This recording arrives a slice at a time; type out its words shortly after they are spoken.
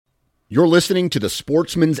You're listening to the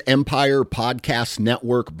Sportsman's Empire Podcast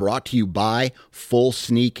Network, brought to you by Full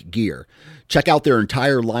Sneak Gear. Check out their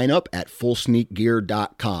entire lineup at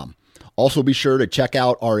fullsneakgear.com. Also be sure to check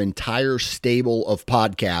out our entire stable of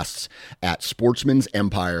podcasts at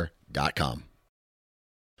sportsmansempire.com.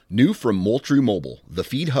 New from Moultrie Mobile, the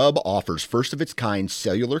Feed Hub offers first-of-its-kind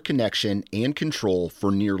cellular connection and control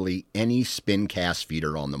for nearly any spin cast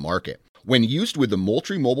feeder on the market. When used with the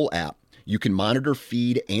Moultrie Mobile app, you can monitor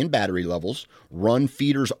feed and battery levels, run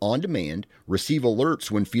feeders on demand, receive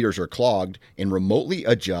alerts when feeders are clogged, and remotely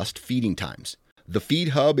adjust feeding times. The Feed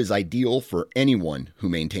Hub is ideal for anyone who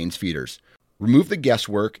maintains feeders. Remove the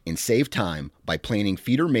guesswork and save time by planning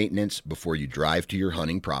feeder maintenance before you drive to your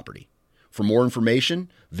hunting property. For more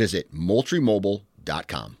information, visit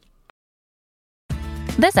MoultrieMobile.com.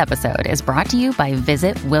 This episode is brought to you by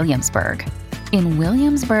Visit Williamsburg. In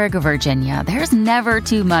Williamsburg, Virginia, there's never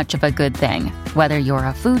too much of a good thing. Whether you're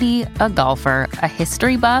a foodie, a golfer, a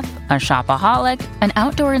history buff, a shopaholic, an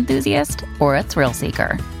outdoor enthusiast, or a thrill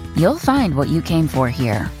seeker, you'll find what you came for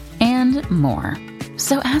here and more.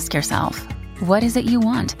 So ask yourself, what is it you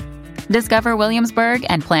want? Discover Williamsburg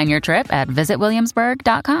and plan your trip at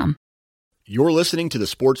visitwilliamsburg.com. You're listening to the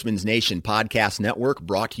Sportsman's Nation Podcast Network,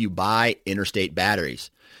 brought to you by Interstate Batteries.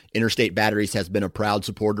 Interstate Batteries has been a proud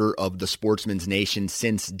supporter of the Sportsman's Nation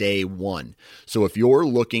since day one. So if you're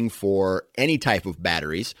looking for any type of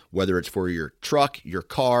batteries, whether it's for your truck, your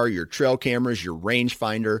car, your trail cameras, your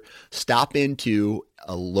rangefinder, stop into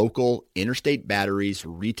a local Interstate Batteries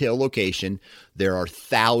retail location. There are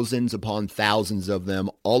thousands upon thousands of them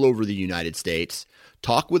all over the United States.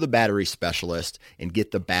 Talk with a battery specialist and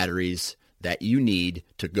get the batteries that you need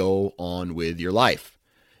to go on with your life.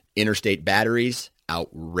 Interstate Batteries,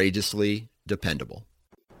 outrageously dependable.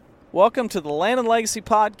 Welcome to the Land and Legacy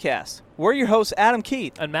Podcast. We're your hosts, Adam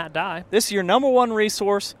Keith and Matt Dye. This is your number one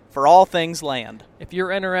resource for all things land. If you're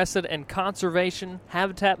interested in conservation,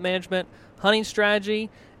 habitat management, hunting strategy,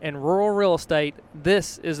 and rural real estate,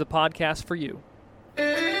 this is the podcast for you.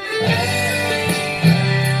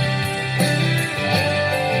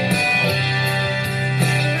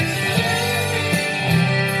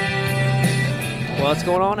 What's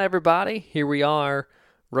going on, everybody? Here we are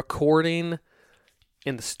recording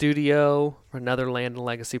in the studio for another Land and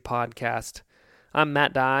Legacy podcast. I'm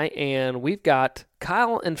Matt Dye, and we've got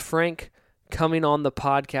Kyle and Frank coming on the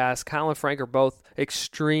podcast. Kyle and Frank are both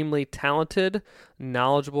extremely talented,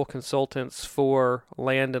 knowledgeable consultants for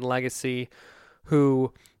Land and Legacy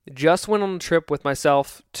who just went on a trip with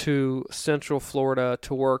myself to Central Florida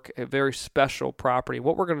to work a very special property.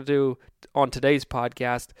 What we're going to do on today's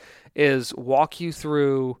podcast is walk you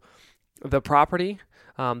through the property,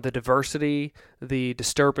 the diversity, the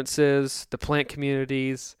disturbances, the plant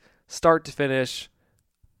communities, start to finish,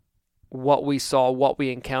 what we saw, what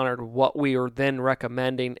we encountered, what we are then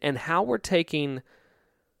recommending, and how we're taking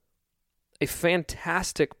a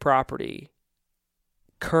fantastic property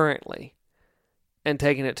currently and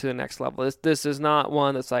taking it to the next level. This is not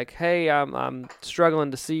one that's like, hey, I'm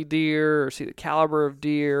struggling to see deer or see the caliber of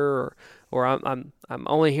deer, or I'm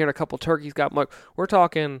only hearing a couple turkeys got much. We're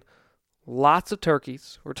talking lots of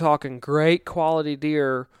turkeys. We're talking great quality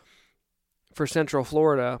deer for Central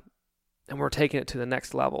Florida, and we're taking it to the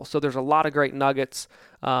next level. So there's a lot of great nuggets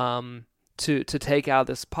to take out of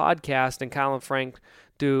this podcast, and Kyle and Frank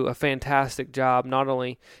do a fantastic job, not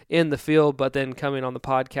only in the field, but then coming on the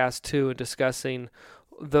podcast too and discussing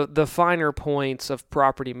the finer points of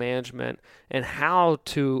property management and how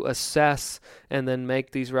to assess and then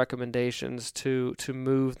make these recommendations to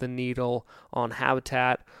move the needle on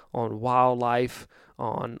habitat, on wildlife,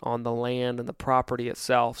 on the land and the property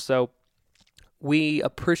itself. So we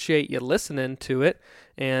appreciate you listening to it.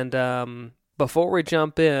 And before we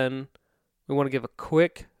jump in, we want to give a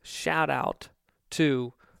quick shout out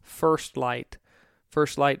to First Light.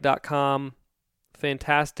 FirstLight.com,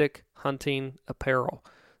 fantastic hunting apparel.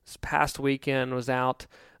 This past weekend was out,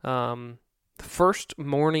 the first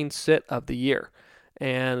morning sit of the year.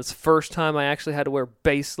 And it's the first time I actually had to wear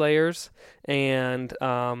base layers and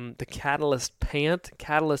the Catalyst pant,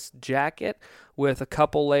 Catalyst jacket with a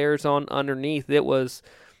couple layers on underneath. It was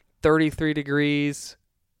 33 degrees,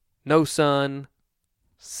 no sun,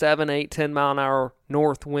 7, 8, 10 mile an hour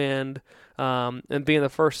north wind, and being the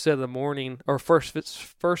first sit of the morning, or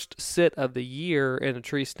first sit of the year in a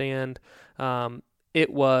tree stand, it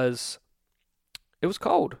was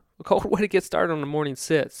cold. A cold way to get started on the morning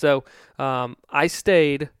sit. So I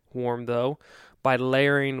stayed warm, though, by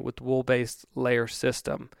layering with wool-based layer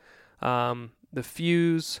system. The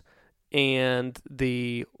fuse and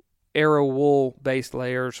the Arrow wool-based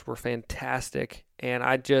layers were fantastic, and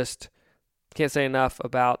I just can't say enough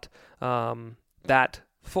about that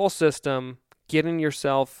full system, getting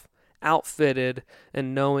yourself outfitted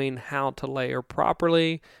and knowing how to layer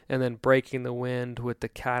properly, and then breaking the wind with the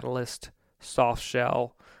Catalyst soft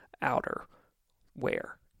shell outer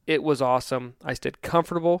wear. It was awesome. I stayed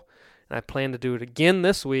comfortable, and I plan to do it again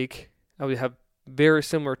this week. We have very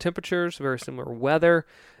similar temperatures, very similar weather,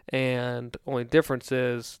 and only difference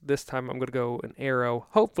is this time I'm going to go an arrow,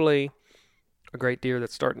 hopefully a great deer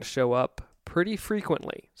that's starting to show up pretty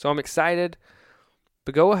frequently. So I'm excited.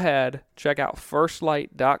 But go ahead, check out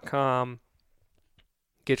firstlight.com.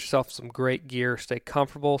 Get yourself some great gear. Stay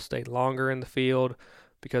comfortable, stay longer in the field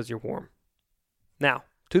because you're warm. Now,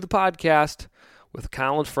 to the podcast with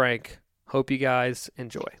Kyle and Frank. Hope you guys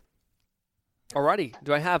enjoy. Alrighty,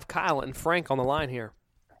 do I have Kyle and Frank on the line here?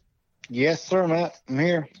 Yes, sir, Matt. I'm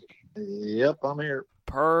here. Yep, I'm here.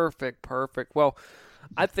 Perfect. Well,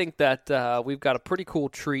 I think that we've got a pretty cool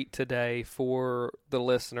treat today for the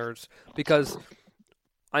listeners because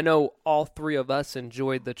I know all three of us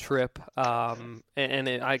enjoyed the trip, and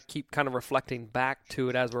I keep kind of reflecting back to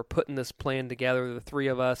it as we're putting this plan together, the three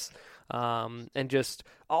of us, and just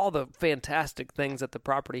all the fantastic things that the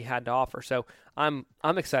property had to offer. So I'm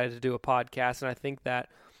excited to do a podcast, and I think that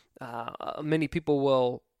many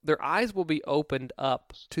people their eyes will be opened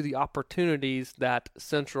up to the opportunities that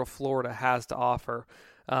Central Florida has to offer.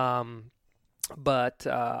 But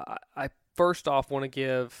I first off want to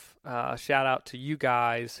give a shout out to you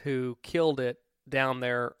guys who killed it down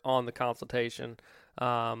there on the consultation.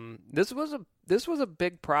 This was a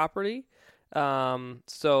big property,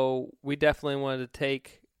 so we definitely wanted to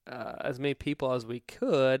take as many people as we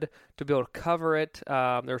could to be able to cover it.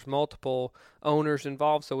 There's multiple owners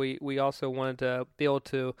involved, so we also wanted to be able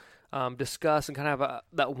to discuss and kind of have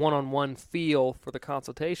that one-on-one feel for the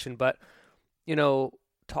consultation. But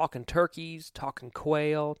talking turkeys, talking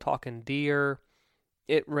quail, talking deer,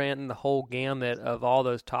 it ran the whole gamut of all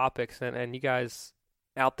those topics, and you guys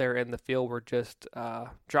out there in the field were just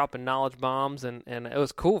dropping knowledge bombs, and it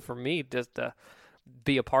was cool for me just to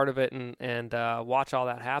be a part of it and watch all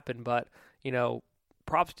that happen. But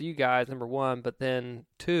props to you guys, number one, but then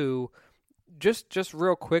two, just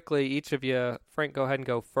real quickly, each of you, Frank, go ahead and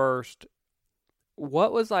go first.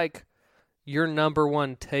 What was like your number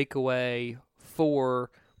one takeaway for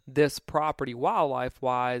this property wildlife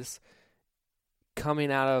wise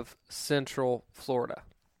coming out of Central Florida?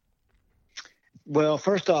 Well,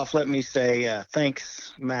 first off, let me say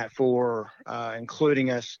thanks, Matt, for including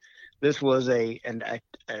us. This was a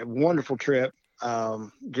wonderful trip,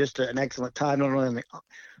 just an excellent time, not only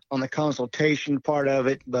on the consultation part of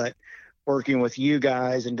it, but working with you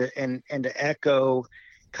guys and to echo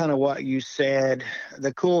kind of what you said.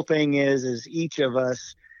 The cool thing is each of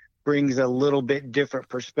us brings a little bit different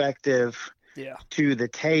perspective to the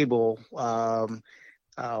table.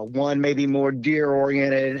 One may be more deer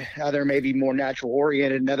oriented, other may be more natural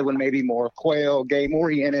oriented, another one may be more quail, game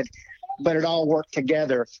oriented, but it all worked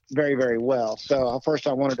together very, very well. So first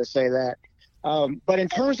I wanted to say that. But in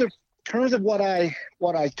terms of what I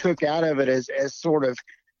took out of it as sort of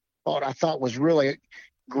what I thought was really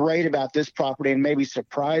great about this property and maybe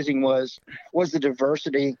surprising was the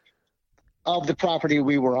diversity of the property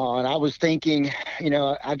we were on. I was thinking,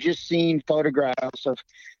 I've just seen photographs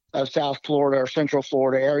of South Florida or Central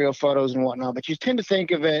Florida, aerial photos and whatnot, but you tend to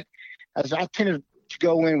think of it as I tended to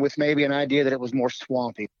go in with maybe an idea that it was more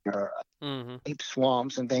swampy or deep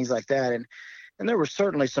swamps and things like that. And there were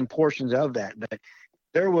certainly some portions of that, but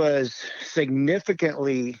there was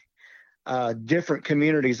significantly different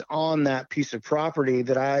communities on that piece of property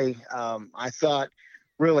that I thought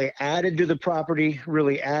really added to the property,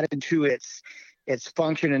 really added to its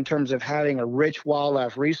function in terms of having a rich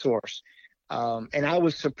wildlife resource. And I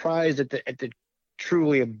was surprised at the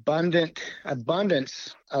truly abundance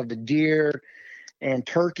of the deer and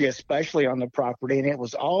turkey, especially on the property. And it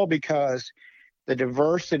was all because the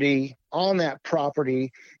diversity on that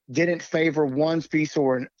property didn't favor one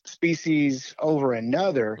species over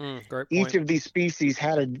another. Great point. Each of these species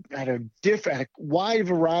had a wide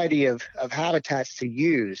variety of habitats to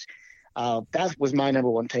use. That was my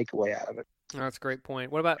number one takeaway out of it. That's a great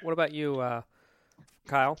point. What about you,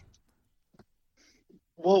 Kyle?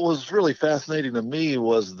 What was really fascinating to me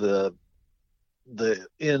was the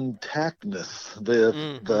intactness,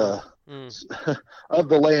 of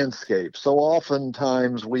the landscape. So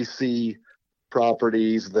oftentimes we see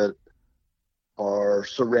properties that are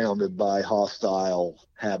surrounded by hostile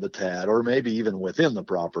habitat, or maybe even within the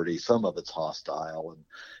property, some of it's hostile, and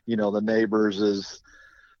the neighbors is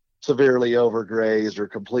severely overgrazed or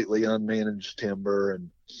completely unmanaged timber. And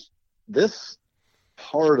this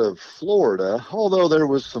part of Florida, although there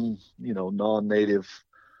was some, non-native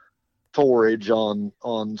forage on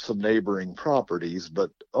some neighboring properties,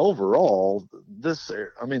 but overall,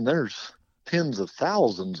 there's tens of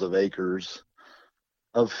thousands of acres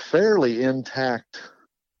of fairly intact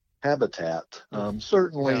habitat.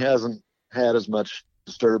 Certainly hasn't had as much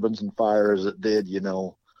disturbance and fire as it did,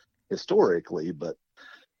 historically, but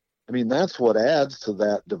that's what adds to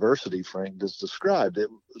that diversity Frank just described. It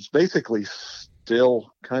was basically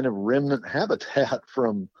still kind of remnant habitat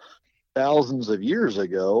from thousands of years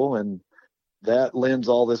ago, and that lends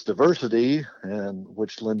all this diversity, and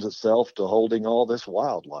which lends itself to holding all this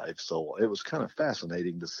wildlife. So it was kind of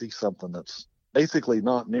fascinating to see something that's basically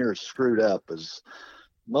not near as screwed up as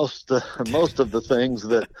most of the things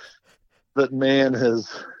that man has,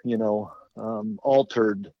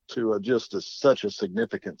 altered to such a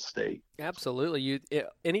significant state. Absolutely.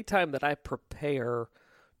 Anytime that I prepare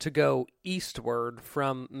to go eastward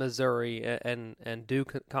from Missouri and do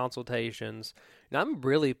consultations, and I'm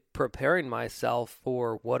really preparing myself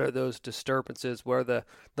for what are those disturbances, where the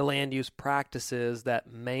land use practices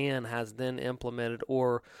that man has then implemented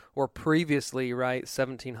or previously, right,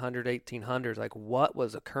 1700, 1800s, like what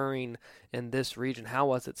was occurring in this region, how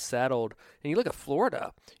was it settled? And you look at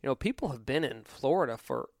Florida, people have been in Florida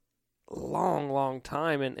for a long, long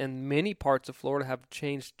time, and many parts of Florida have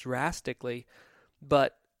changed drastically,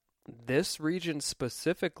 but this region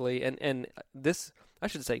specifically, and this, I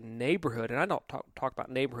should say neighborhood, and I don't talk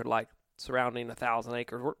about neighborhood like surrounding 1,000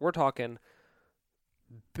 acres. We're talking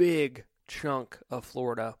big chunk of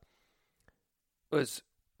Florida was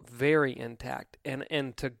very intact.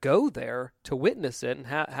 And to go there, to witness it, and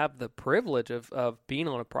have the privilege of being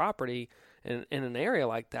on a property in an area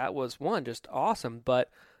like that was, one, just awesome,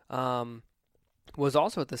 but was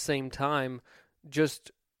also at the same time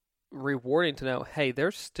just rewarding to know, hey,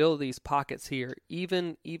 there's still these pockets here,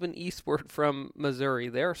 even eastward from Missouri.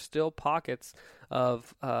 There are still pockets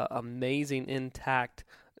of amazing, intact,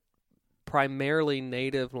 primarily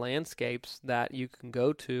native landscapes that you can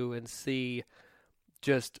go to and see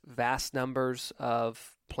just vast numbers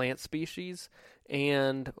of plant species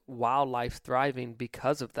and wildlife thriving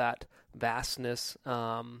because of that vastness,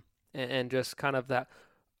 and just kind of that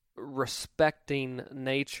respecting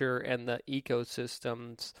nature and the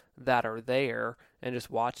ecosystems that are there and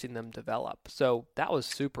just watching them develop. So that was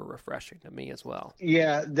super refreshing to me as well.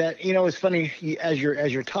 Yeah, that, it's funny, as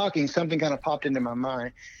you're talking, something kind of popped into my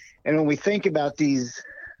mind. And when we think about these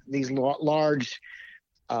large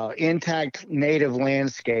intact native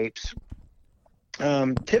landscapes,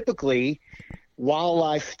 typically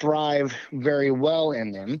wildlife thrive very well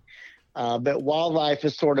in them. But wildlife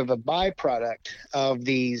is sort of a byproduct of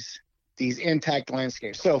these intact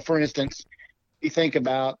landscapes. So, for instance, you think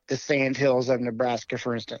about the sandhills of Nebraska,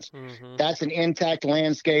 for instance. Mm-hmm. That's an intact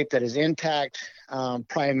landscape that is intact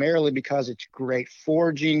primarily because it's great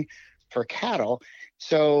foraging for cattle.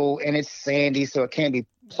 So, and it's sandy, so it can't be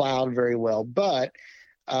plowed very well. But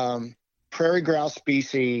prairie grouse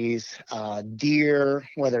species, deer,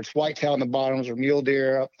 whether it's whitetail in the bottoms or mule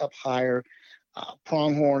deer up higher,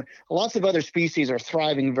 pronghorn, lots of other species are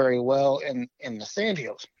thriving very well in the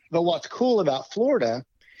sandhills. But what's cool about Florida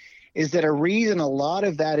is that a reason a lot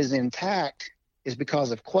of that is intact is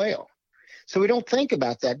because of quail. So we don't think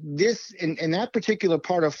about that. This in that particular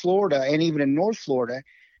part of Florida, and even in North Florida,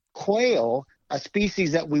 quail, a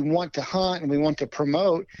species that we want to hunt and we want to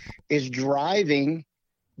promote, is driving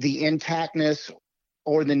the intactness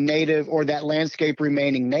or the native, or that landscape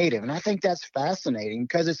remaining native. And I think that's fascinating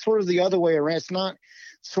because it's sort of the other way around. It's not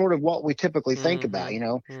sort of what we typically think about.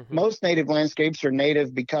 Mm-hmm. Most native landscapes are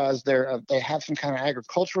native because they have some kind of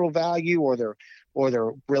agricultural value, or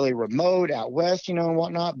they're really remote out west, and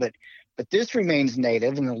whatnot. But this remains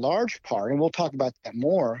native in a large part, and we'll talk about that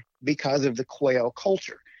more, because of the quail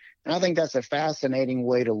culture. And I think that's a fascinating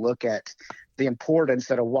way to look at the importance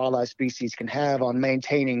that a wildlife species can have on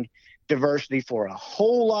maintaining diversity for a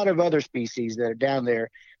whole lot of other species that are down there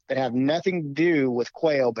that have nothing to do with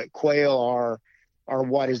quail, but quail are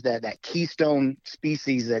what is that keystone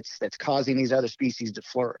species that's causing these other species to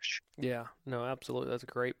flourish. Yeah, no, absolutely. That's a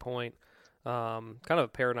great point. Kind of a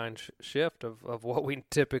paradigm shift of what we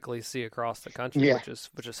typically see across the country, yeah.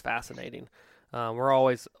 which is fascinating. We're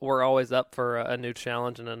always up for a new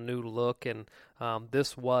challenge and a new look, and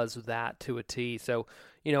this was that to a T. So,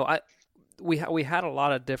 we had a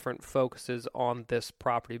lot of different focuses on this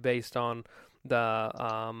property based on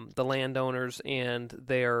the landowners and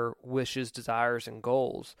their wishes, desires, and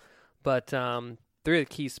goals. But three of the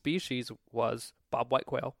key species was bobwhite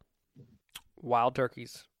quail, wild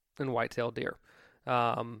turkeys, and white-tailed deer.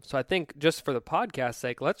 So I think just for the podcast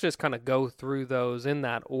sake, let's just kind of go through those in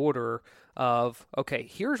that order of, okay,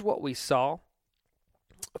 here's what we saw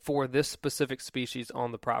for this specific species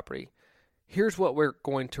on the property. Here's what we're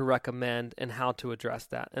going to recommend and how to address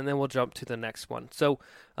that. And then we'll jump to the next one. So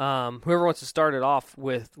whoever wants to start it off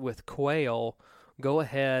with quail, go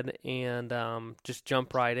ahead and just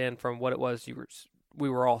jump right in from what it was we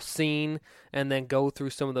were all seeing, and then go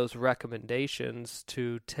through some of those recommendations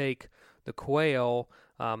to take the quail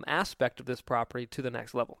aspect of this property to the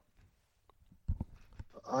next level.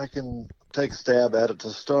 I can take a stab at it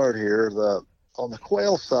to start here. On the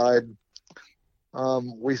quail side,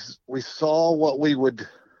 we saw what we would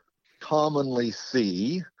commonly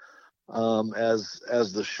see as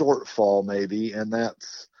the shortfall maybe, and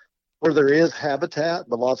that's where there is habitat,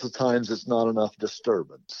 but lots of times it's not enough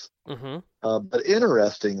disturbance. Mm-hmm. But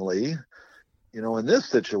interestingly, in this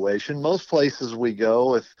situation, most places we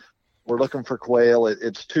go, if we're looking for quail,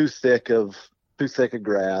 it's too thick of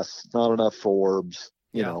grass, not enough forbs,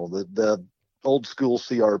 the old school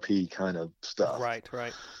CRP kind of stuff. Right.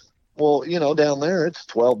 Well, down there it's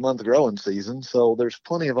 12-month growing season, so there's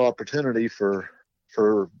plenty of opportunity for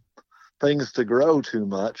things to grow too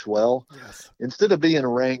much. Well, yes. Instead of being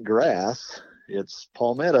rank grass, it's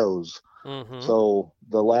palmettos. Mm-hmm. So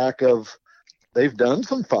the lack of, they've done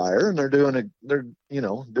some fire, and they're doing a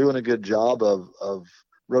good job of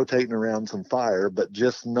rotating around some fire, but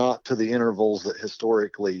just not to the intervals that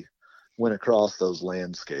historically went across those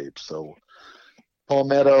landscapes. So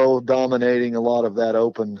palmetto dominating a lot of that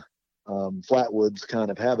open flatwoods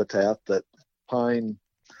kind of habitat that pine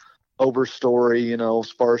overstory,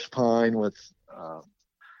 sparse pine with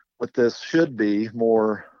this should be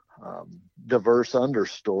more diverse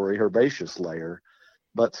understory, herbaceous layer,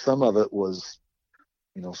 but some of it was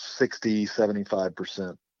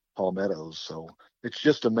 60-75% palmettos. So it's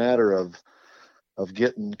just a matter of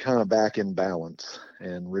getting kind of back in balance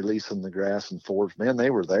and releasing the grass and forbs. Man, they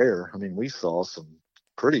were there. I mean, we saw some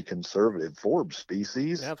pretty conservative forb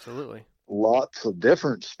species. Absolutely. Lots of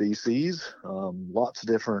different species, lots of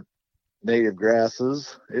different native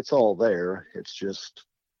grasses. It's all there. It's just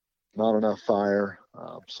not enough fire.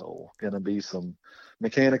 So going to be some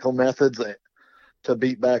mechanical methods to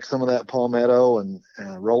beat back some of that palmetto and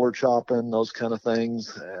roller chopping, those kind of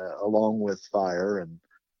things, along with fire,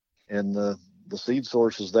 and the seed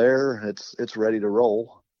source is there. It's ready to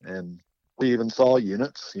roll. And we even saw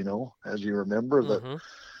units, as you remember, Mm-hmm.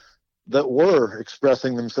 that were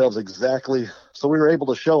expressing themselves exactly. So we were able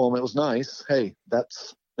to show them. It was nice. Hey,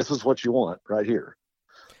 this is what you want right here.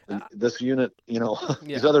 This unit,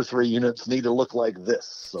 these other 3 units need to look like this.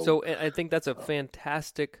 So I think that's a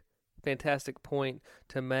fantastic point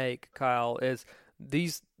to make, Kyle, is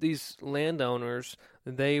these landowners,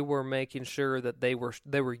 they were making sure that they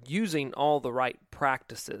were using all the right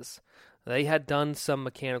practices. They had done some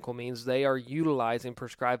mechanical means. They are utilizing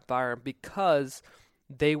prescribed fire because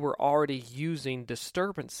they were already using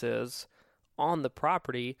disturbances on the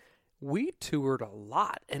property. We toured a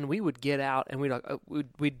lot, and we would get out and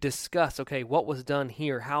we'd discuss, okay, what was done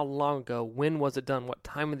here, how long ago, when was it done, what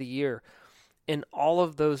time of the year, and all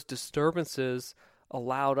of those disturbances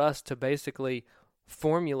allowed us to basically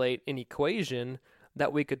formulate an equation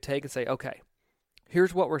that we could take and say, okay,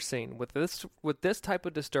 here's what we're seeing with this type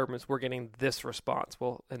of disturbance, we're getting this response.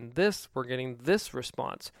 Well, in this, we're getting this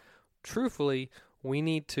response. Truthfully, we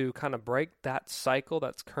need to kind of break that cycle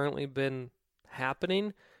that's currently been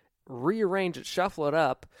happening, rearrange it, shuffle it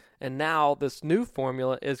up, and now this new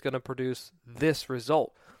formula is going to produce this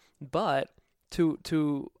result. But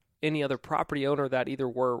to any other property owner that either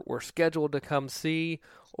were scheduled to come see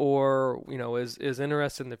or is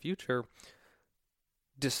interested in the future,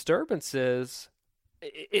 disturbances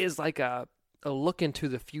is like a look into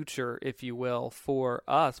the future, if you will, for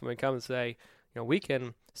us when we come and say, we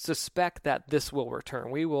can suspect that this will return.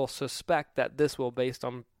 We will suspect that this will, based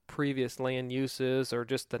on previous land uses or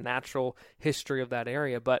just the natural history of that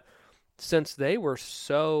area. But since they were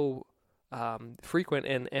so frequent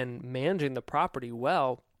and managing the property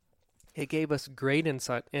well, it gave us great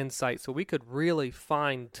insight so we could really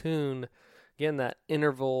fine-tune, again, that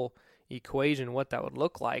interval equation, what that would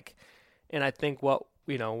look like. And I think we're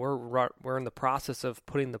in the process of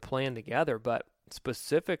putting the plan together, but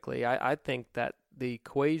specifically, I think that the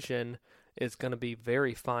equation is going to be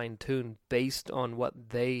very fine-tuned based on what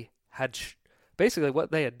they had, basically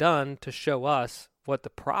what they had done to show us what the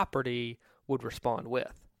property would respond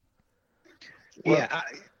with. Yeah.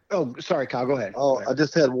 Sorry, Kyle, go ahead. I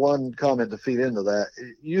just had one comment to feed into that.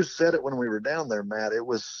 You said it when we were down there, Matt. It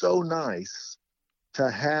was so nice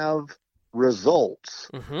to have results,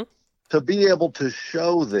 Mm-hmm. to be able to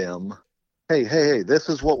show them, hey, this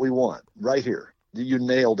is what we want right here. You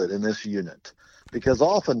nailed it in this unit. Because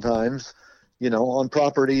oftentimes, on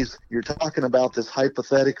properties, you're talking about this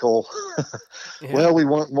hypothetical, well, we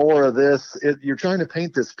want more of this. You're trying to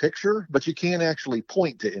paint this picture, but you can't actually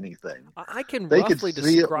point to anything. I can they roughly could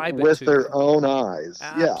see describe it with their you. own eyes.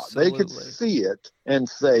 Absolutely. Yeah, they could see it and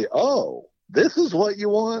say, oh, this is what you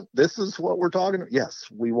want. This is what we're talking about. Yes,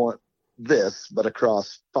 we want this, but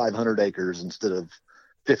across 500 acres instead of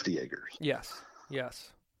 50 acres. Yes.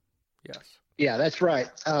 Yeah, that's right.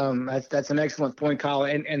 That's an excellent point, Kyle.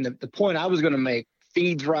 And the point I was going to make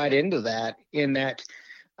feeds right into that, in that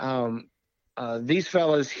these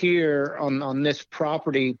fellas here on this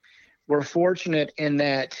property were fortunate in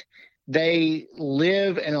that they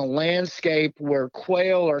live in a landscape where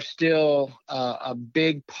quail are still a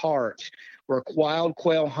big part, where wild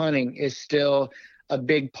quail hunting is still a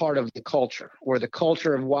big part of the culture, where the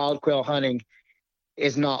culture of wild quail hunting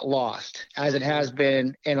is not lost, as it has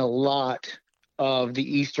been in a lot of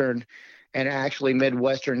the eastern and actually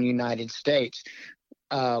Midwestern United States.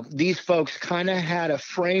 These folks kind of had a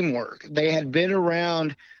framework. They had been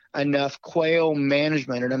around enough quail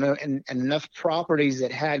management and enough properties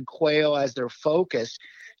that had quail as their focus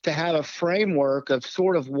to have a framework of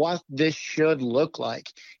sort of what this should look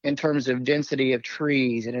like in terms of density of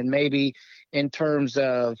trees, and then maybe in terms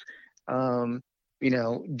of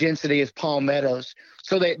density of palmettos.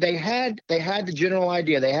 So they had the general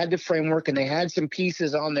idea, they had the framework, and they had some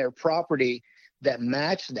pieces on their property that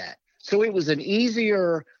matched that. So it was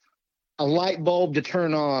a light bulb to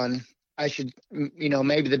turn on.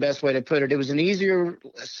 Maybe the best way to put it. It was an easier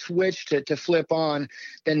switch to flip on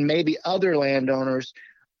than maybe other landowners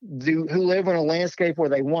who live in a landscape where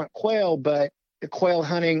they want quail, but the quail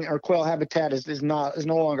hunting or quail habitat is no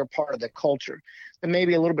longer part of the culture. And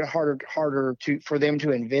maybe a little bit harder for them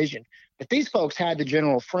to envision. But these folks had the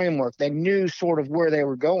general framework. They knew sort of where they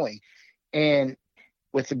were going. And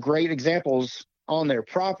with the great examples on their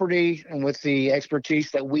property and with the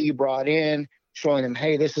expertise that we brought in, showing them,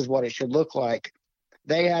 hey, this is what it should look like,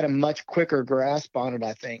 they had a much quicker grasp on it,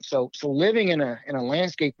 I think. So living in a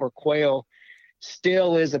landscape where quail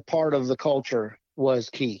still is a part of the culture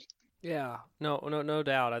was key. Yeah, no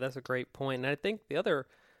doubt. That's a great point. And I think the other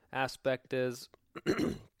aspect is,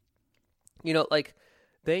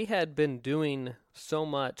 they had been doing so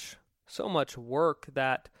much work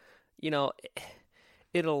that,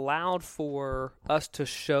 it allowed for us to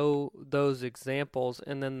show those examples,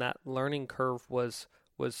 and then that learning curve was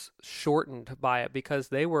shortened by it because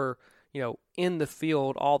they were, in the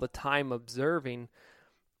field all the time observing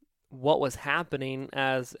what was happening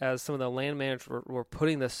as some of the land managers were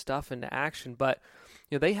putting this stuff into action. But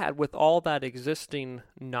they had, with all that existing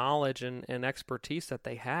knowledge and expertise that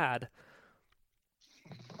they had,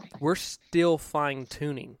 we're still fine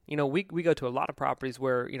tuning. We go to a lot of properties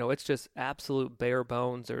where it's just absolute bare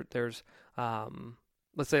bones. There's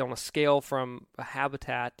let's say on a scale from a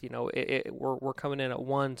habitat, we're coming in at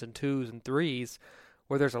 1s and 2s and 3s,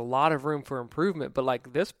 where there's a lot of room for improvement. But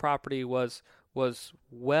like this property was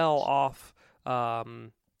well off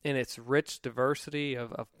in its rich diversity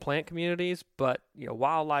of plant communities, but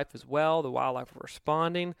wildlife as well. The wildlife were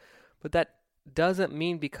responding, but that doesn't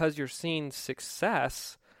mean because you're seeing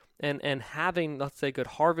success and having, let's say, good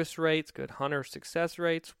harvest rates, good hunter success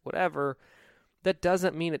rates, whatever, that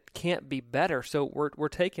doesn't mean it can't be better. So we're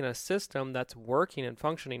taking a system that's working and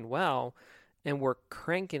functioning well, and we're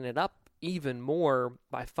cranking it up even more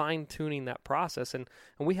by fine-tuning that process. And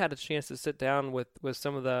we had a chance to sit down with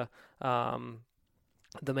some of the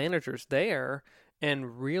managers there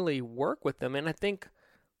and really work with them. And I think,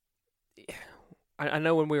 I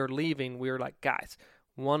know when we were leaving, we were like, guys,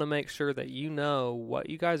 want to make sure that what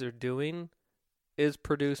you guys are doing is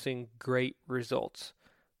producing great results.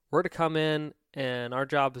 We're to come in, and our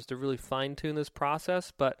job is to really fine-tune this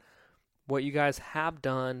process, but what you guys have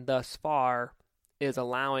done thus far is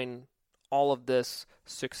allowing all of this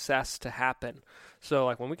success to happen. So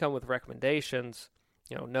like when we come with recommendations,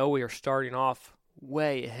 we are starting off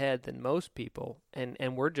way ahead than most people, and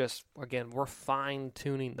we're just, again, we're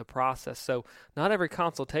fine-tuning the process. So not every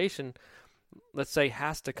consultation, let's say,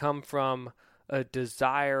 has to come from a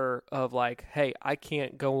desire of like, hey, I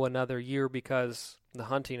can't go another year because the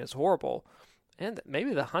hunting is horrible. And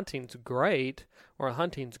maybe the hunting's great or the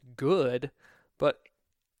hunting's good, but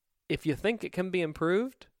if you think it can be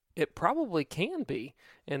improved, it probably can be.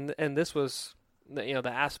 And this was the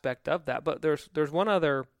aspect of that. But there's one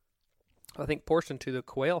other, I think, portion to the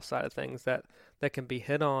quail side of things that can be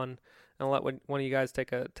hit on, and I'll let one of you guys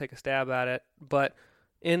take a stab at it. But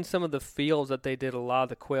in some of the fields that they did a lot of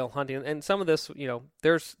the quail hunting, and some of this,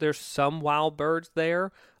 there's some wild birds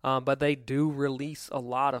there, but they do release a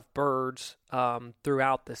lot of birds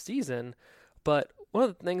throughout the season. But one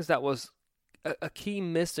of the things that was a key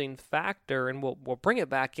missing factor, and we'll bring it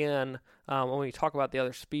back in when we talk about the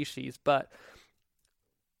other species, but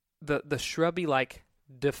the shrubby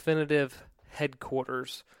definitive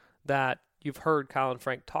headquarters that you've heard Kyle and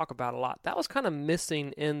Frank talk about a lot, that was kind of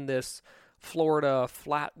missing in this Florida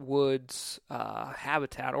flat woods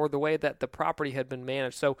habitat, or the way that the property had been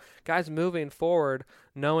managed. So guys, moving forward,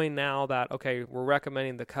 knowing now that, okay, we're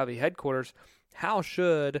recommending the Covey headquarters, how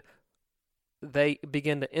should they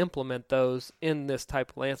begin to implement those in this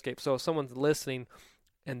type of landscape? So if someone's listening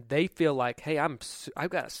and they feel like, hey, I've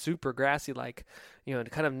got a super grassy,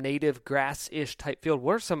 kind of native grass-ish type field,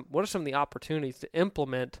 what are some of the opportunities to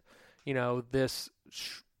implement, this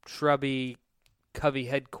shrubby Covey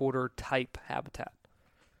headquarter type habitat?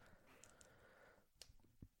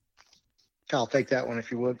 I'll take that one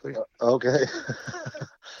if you would, please. Okay.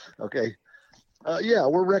 Okay. Yeah,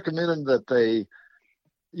 we're recommending that they,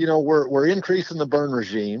 we're increasing the burn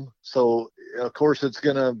regime. So, of course, it's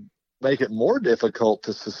going to make it more difficult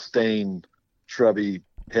to sustain shrubby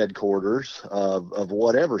headquarters of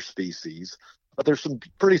whatever species. But there's some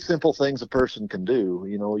pretty simple things a person can do.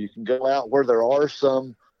 You can go out where there are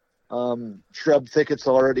some shrub thickets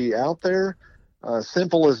already out there.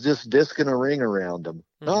 Simple as just disking a ring around them.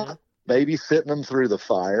 Mm-hmm. Not babysitting them through the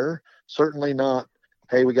fire. Certainly not,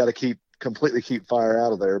 hey, we got to completely keep fire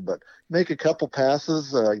out of there, but make a couple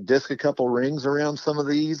passes, disc a couple rings around some of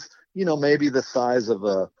these, maybe the size of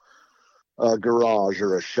a garage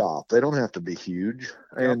or a shop. They don't have to be huge.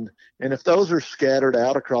 Yep. And if those are scattered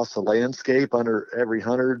out across the landscape under every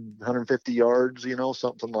 100, 150 yards,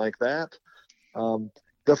 something like that,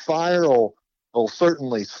 the fire will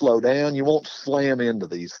certainly slow down. You won't slam into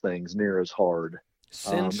these things near as hard.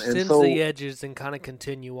 Singe the edges and kind of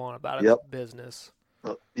continue on about its business.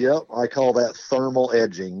 Yep, I call that thermal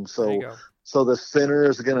edging. So the center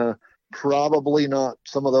is going to probably not,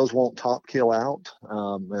 some of those won't top kill out,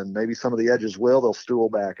 and maybe some of the edges will. They'll stool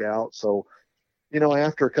back out. So,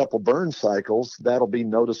 after a couple burn cycles, that'll be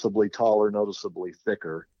noticeably taller, noticeably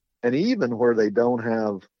thicker. And even where they don't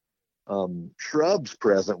have shrubs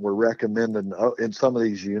present, we're recommending in some of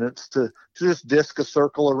these units to just disc a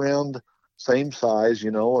circle around, same size,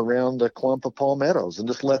 around a clump of palmettos, and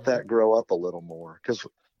just let that grow up a little more. Because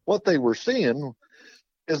what they were seeing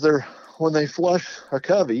is when they flush a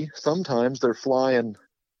covey, sometimes they're flying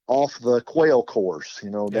off the quail course.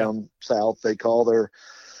 Down south they call their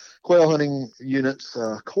quail hunting units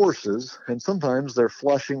courses, and sometimes they're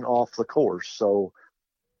flushing off the course. So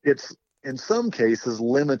it's in some cases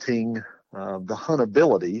limiting the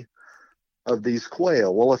huntability of these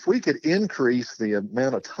quail. Well, if we could increase the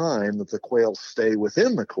amount of time that the quail stay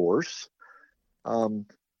within the course,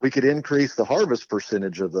 we could increase the harvest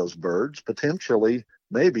percentage of those birds, potentially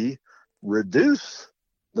maybe reduce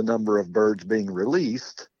the number of birds being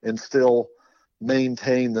released and still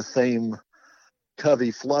maintain the same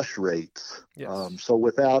covey flush rates. Yes. So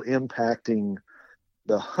without impacting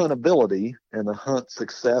the huntability and the hunt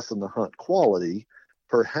success and the hunt quality,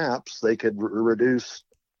 perhaps they could reduce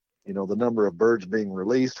the number of birds being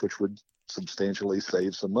released, which would substantially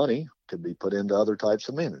save some money, could be put into other types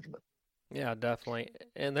of management. Yeah, definitely.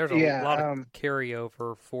 And there's a lot of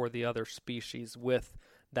carryover for the other species with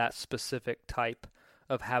that specific type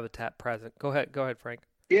of habitat present. Go ahead, Frank.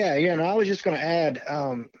 Yeah. And I was just going to add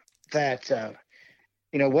that,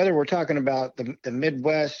 whether we're talking about the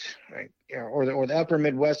Midwest, right, or the upper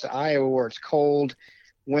Midwest of Iowa, where it's cold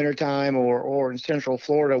wintertime, or in central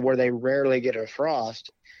Florida where they rarely get a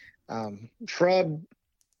frost, shrub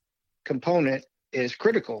component is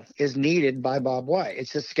critical, is needed by bobwhite.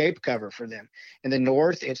 It's escape cover for them. In the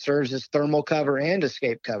north, it serves as thermal cover and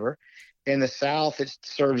escape cover. In the south, it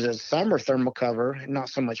serves as summer thermal cover, not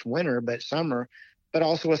so much winter, but summer, but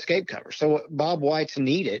also escape cover. So bobwhites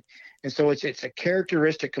need it. And so it's a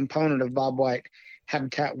characteristic component of bobwhite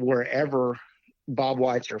habitat wherever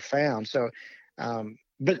bobwhites are found. So,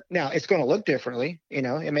 but now it's going to look differently.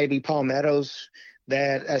 It may be palmettos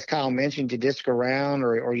that, as Kyle mentioned, you disc around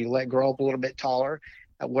or you let grow up a little bit taller,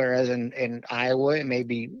 whereas in Iowa, it may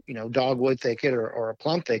be, dogwood thicket or a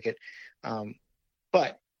plum thicket.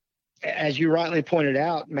 But as you rightly pointed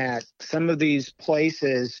out, Matt, some of these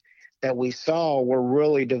places that we saw were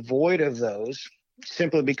really devoid of those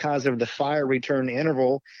simply because of the fire return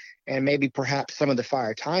interval and maybe perhaps some of the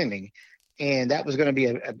fire timing. And that was going to be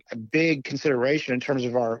a big consideration in terms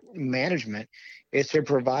of our management, is to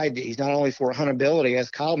provide these not only for huntability, as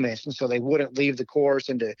Kyle mentioned, so they wouldn't leave the course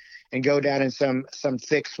and go down in some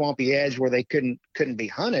thick swampy edge where they couldn't be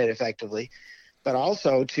hunted effectively, but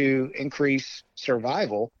also to increase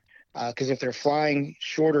survival. Because if they're flying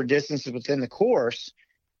shorter distances within the course,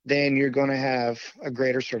 then you're going to have a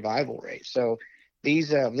greater survival rate. So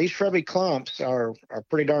these shrubby clumps are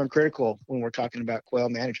pretty darn critical when we're talking about quail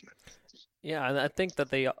management. Yeah, and I think that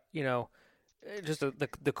they, just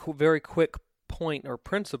the very quick point or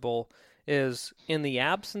principle is, in the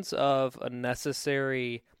absence of a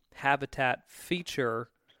necessary habitat feature,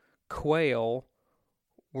 quail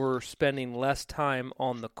were spending less time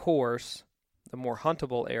on the course, the more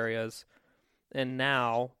huntable areas, and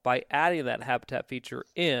now by adding that habitat feature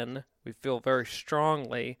in, we feel very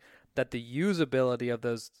strongly that the usability of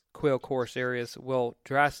those quail course areas will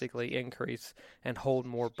drastically increase and hold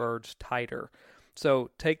more birds tighter. So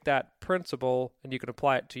take that principle and you can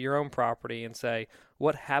apply it to your own property and say,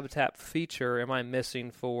 what habitat feature am I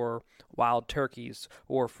missing for wild turkeys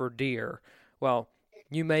or for deer? Well,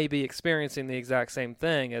 you may be experiencing the exact same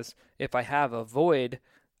thing as if I have a void,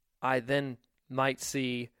 I then might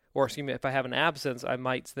see, or excuse me, if I have an absence, I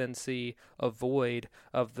might then see a void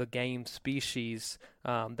of the game species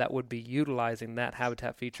that would be utilizing that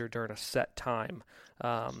habitat feature during a set time.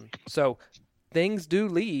 So things do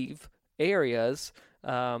leave areas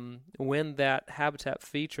when that habitat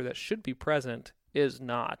feature that should be present is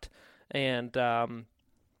not. And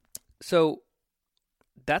so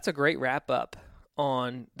that's a great wrap up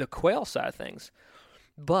on the quail side of things.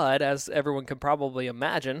 But as everyone can probably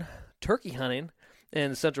imagine, turkey hunting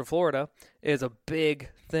in Central Florida is a big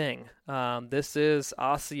thing. This is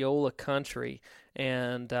Osceola country,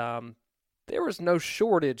 and there was no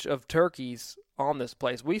shortage of turkeys on this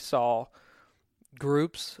place. We saw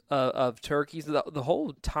groups of turkeys the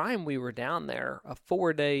whole time we were down there, a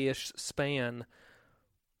 4-day-ish span.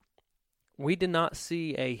 We did not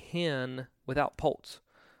see a hen without poults.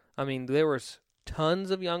 I mean, there was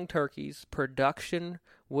tons of young turkeys. Production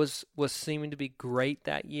was seeming to be great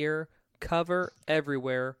that year. Cover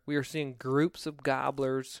everywhere. We were seeing groups of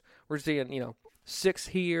gobblers. We're seeing, 6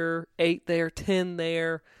 here, 8 there, 10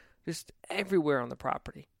 there, just everywhere on the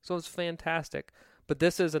property. So it's fantastic. But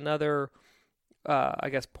this is another,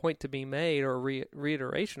 point to be made, or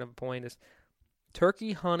reiteration of a point, is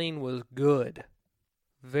turkey hunting was good.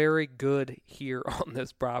 Very good here on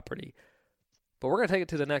this property. But we're going to take it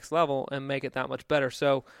to the next level and make it that much better.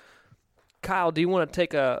 So, Kyle, do you want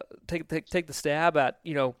to take the stab at,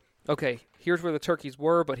 okay, here's where the turkeys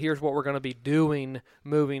were, but here's what we're going to be doing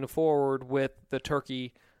moving forward with the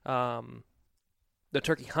turkey hunting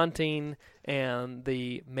and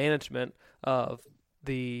the management of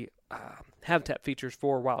the habitat features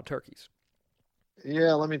for wild turkeys?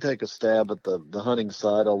 Yeah, let me take a stab at the hunting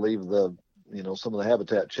side. I'll leave some of the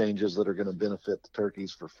habitat changes that are going to benefit the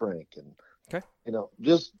turkeys for Frank. And, okay,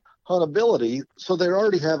 just huntability. So they're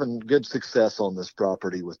already having good success on this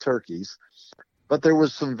property with turkeys. But there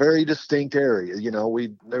was some very distinct areas.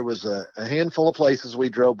 There was a handful of places we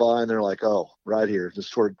drove by, and they're like, oh, right here,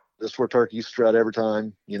 this is where turkeys strut every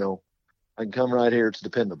time. I can come right here. It's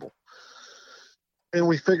dependable. And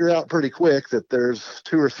we figure out pretty quick that there's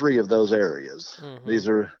 2 or 3 of those areas. Mm-hmm. These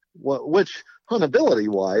are which huntability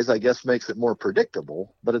wise, I guess, makes it more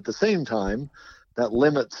predictable. But at the same time, that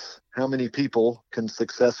limits how many people can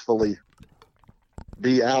successfully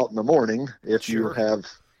be out in the morning if Sure. you have,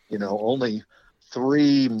 only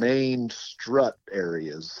 3 main strut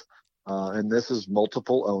areas, and this is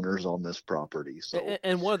multiple owners on this property. So,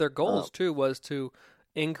 and one of their goals too was to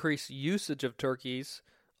increase usage of turkeys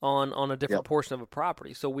on a different portion of a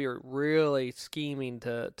property. So we are really scheming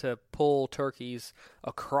to pull turkeys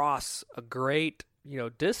across a great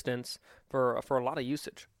distance for a lot of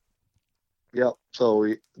usage. Yep.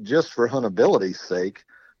 So just for huntability's sake,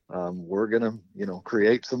 we're gonna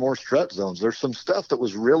create some more strut zones. There's some stuff that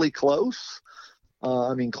was really close.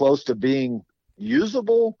 Close to being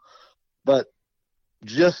usable, but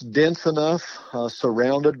just dense enough,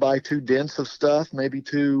 surrounded by too dense of stuff, maybe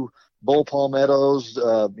 2 bull palmettos,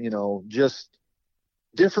 just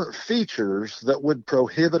different features that would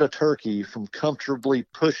prohibit a turkey from comfortably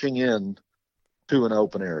pushing in to an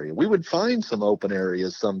open area. We would find some open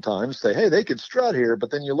areas sometimes, say, hey, they could strut here,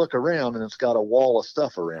 but then you look around and it's got a wall of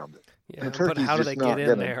stuff around it. Yeah, but how do they get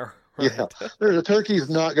in there? Right. Yeah, the turkey's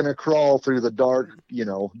not going to crawl through the dark,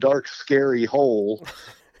 scary hole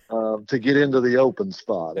to get into the open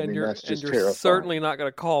spot. That's just terrifying. You're certainly not going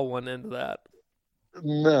to call one into that.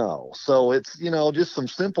 No. So it's, just some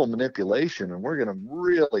simple manipulation, and we're going to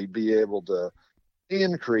really be able to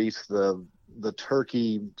increase the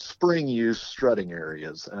turkey spring use strutting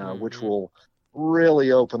areas, which will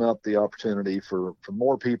really open up the opportunity for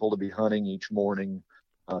more people to be hunting each morning,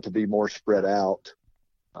 to be more spread out.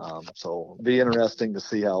 So it'll be interesting to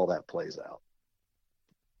see how all that plays out.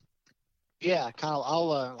 Yeah,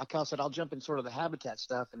 Kyle, like Kyle said, I'll jump in sort of the habitat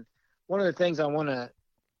stuff. And one of the things I want to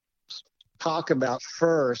talk about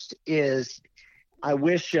first is I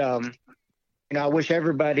wish, I wish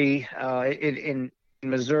everybody in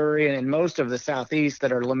Missouri and in most of the Southeast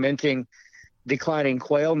that are lamenting declining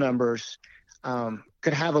quail numbers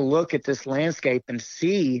could have a look at this landscape and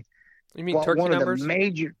see. You mean turkey numbers?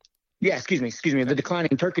 Excuse me, the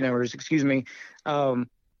declining turkey numbers,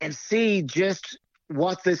 and see just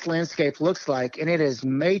what this landscape looks like. And it is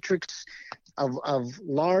matrix of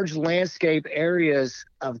large landscape areas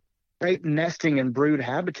of great nesting and brood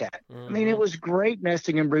habitat. Mm-hmm. I mean, it was great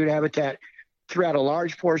nesting and brood habitat throughout a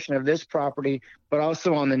large portion of this property, but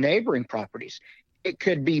also on the neighboring properties. It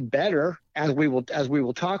could be better, as we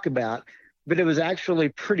will talk about, but it was actually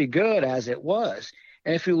pretty good as it was.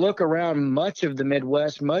 And if you look around much of the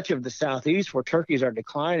Midwest, much of the Southeast, where turkeys are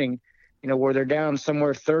declining, where they're down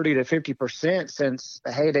somewhere 30 to 50% since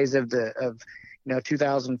the heydays of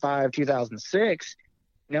 2005, 2006,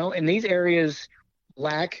 and these areas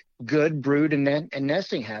lack good brood and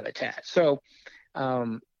nesting habitat. So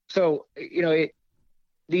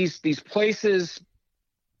these places,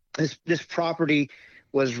 this property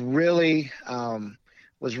was really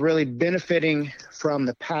benefiting from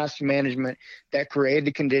the past management that created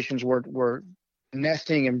the conditions where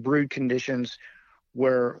nesting and brood conditions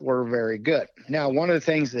were very good. Now, one of the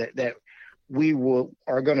things that we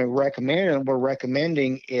are going to recommend, and we're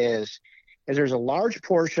recommending, is there's a large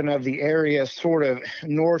portion of the area sort of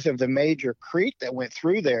north of the major creek that went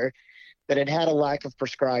through there that had a lack of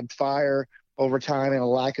prescribed fire over time and a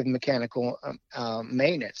lack of mechanical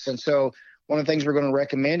maintenance. And so one of the things we're going to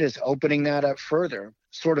recommend is opening that up further,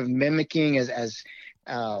 sort of mimicking as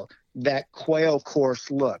that quail course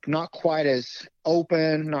look. Not quite as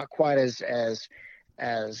open, not quite as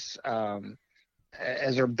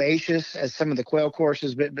herbaceous as some of the quail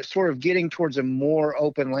courses, but sort of getting towards a more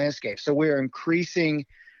open landscape. So we're increasing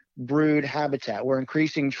brood habitat. We're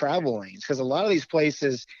increasing travel lanes, because a lot of these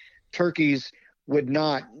places, turkeys would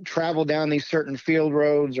not travel down these certain field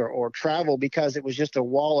roads or travel because it was just a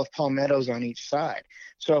wall of palmettos on each side.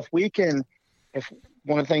 So if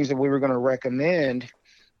one of the things that we were going to recommend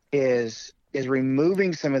is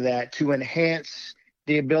removing some of that to enhance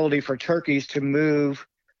the ability for turkeys to move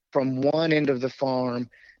from one end of the farm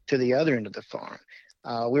to the other end of the farm.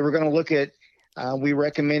 We were going to look at, we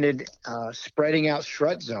recommended spreading out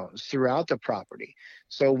strut zones throughout the property.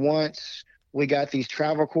 So once we got these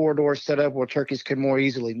travel corridors set up where turkeys could more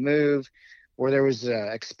easily move, where there was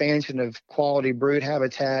expansion of quality brood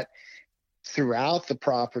habitat throughout the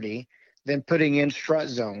property, then putting in strut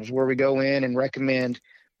zones where we go in and recommend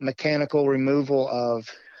mechanical removal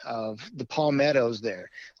of the palmettos there,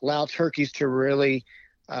 allow turkeys to really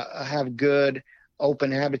have good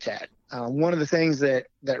open habitat. One of the things that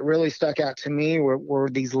really stuck out to me were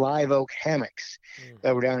these live oak hammocks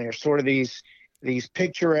that were down here, sort of these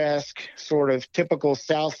picturesque, sort of typical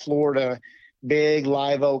South Florida big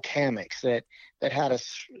live oak hammocks that had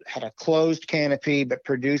a closed canopy but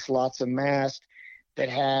produced lots of mast, that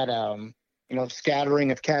had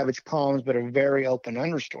scattering of cabbage palms but a very open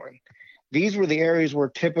understory. These were the areas where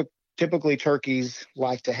typically turkeys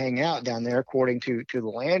like to hang out down there, according to the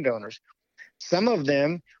landowners. Some of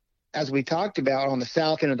them, as we talked about on the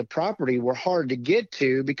south end of the property, were hard to get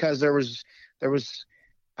to because there was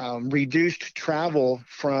reduced travel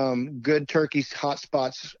from good turkey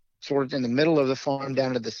hotspots sort of in the middle of the farm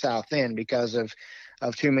down to the south end because of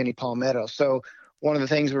too many palmettos. So one of the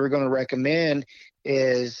things we were going to recommend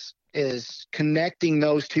is connecting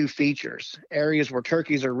those two features, areas where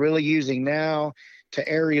turkeys are really using now to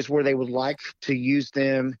areas where they would like to use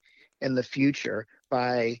them in the future,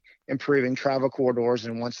 by improving travel corridors.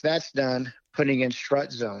 And once that's done, putting in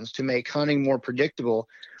strut zones to make hunting more predictable,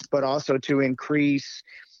 but also to increase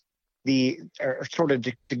to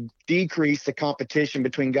decrease the competition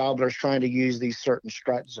between gobblers trying to use these certain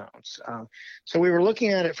strut zones. So we were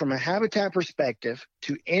looking at it from a habitat perspective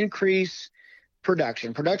to increase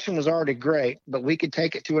production. Production was already great, but we could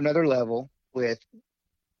take it to another level with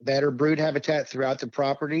better brood habitat throughout the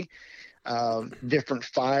property, different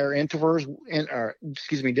fire intervals,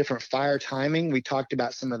 different fire timing. We talked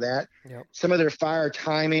about some of that. Yep. Some of their fire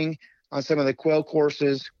timing on some of the quail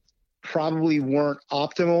courses probably weren't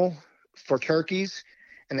optimal for turkeys,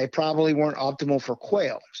 and they probably weren't optimal for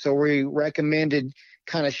quail. So we recommended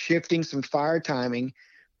kind of shifting some fire timing,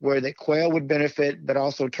 where the quail would benefit, but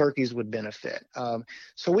also turkeys would benefit.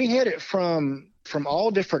 So we hit it from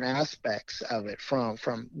all different aspects of it,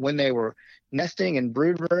 from when they were nesting and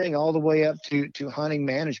brood rearing all the way up to hunting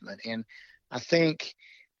management. And I think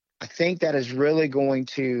that is really going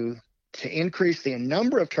to increase the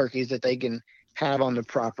number of turkeys that they can have on the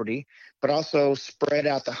property, but also spread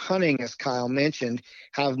out the hunting, as Kyle mentioned,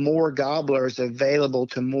 have more gobblers available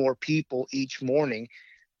to more people each morning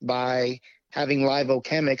by having live oak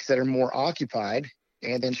hammocks that are more occupied,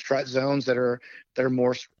 and then strut zones that are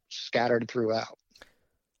more scattered throughout.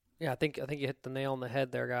 Yeah, I think you hit the nail on the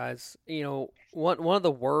head there, guys. You know, one of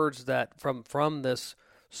the words that from this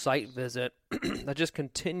site visit that just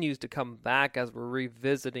continues to come back as we're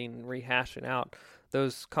revisiting and rehashing out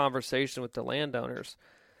those conversations with the landowners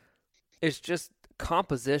is just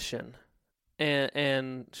composition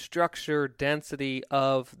and structure, density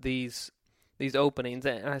of these openings.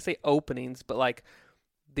 And I say openings, but like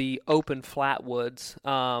the open flat woods.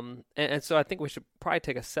 And so I think we should probably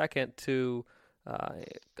take a second to,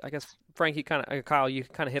 I guess, Frank, Kyle, you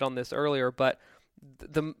kind of hit on this earlier, but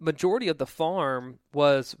the majority of the farm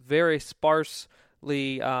was very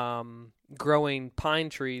sparsely growing pine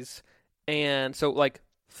trees. And so, like,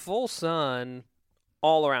 full sun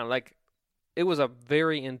all around. Like, it was a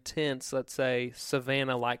very intense, let's say,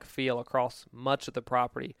 savanna-like feel across much of the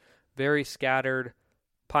property. Very scattered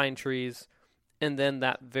pine trees, and then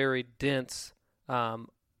that very dense,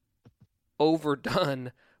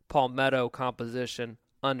 overdone palmetto composition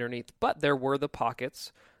underneath. But there were the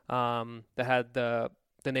pockets that had the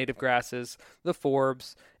native grasses, the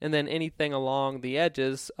forbs, and then anything along the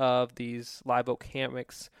edges of these live oak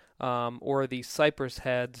hammocks or these cypress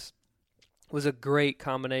heads was a great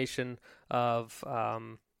combination of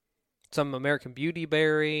some American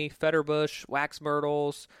beautyberry, fetterbush, wax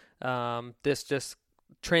myrtles, this just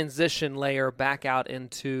transition layer back out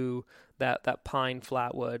into that pine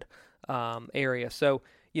flatwood area. So,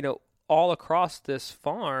 you know, all across this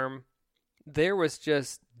farm, there was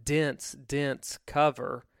just dense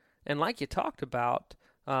cover. And like you talked about,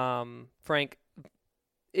 Frank,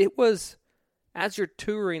 it was, as you're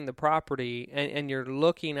touring the property and you're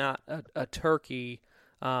looking at a turkey,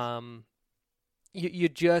 you're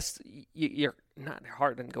not, your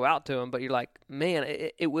heart didn't go out to him, but you're like, man,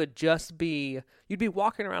 it would just be, you'd be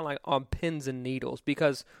walking around like on pins and needles,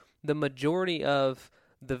 because the majority of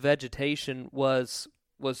the vegetation was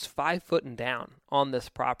 5 foot and down on this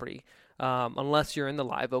property, unless you're in the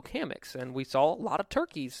live oak hammocks. And we saw a lot of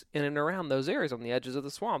turkeys in and around those areas on the edges of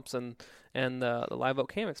the swamps and the live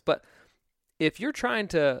oak hammocks. But if you're trying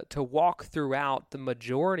to walk throughout the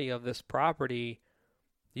majority of this property,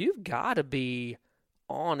 you've got to be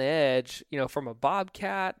on edge. You know, from a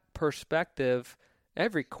bobcat perspective,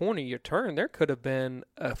 every corner you turn, there could have been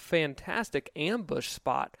a fantastic ambush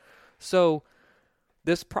spot. So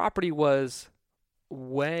this property was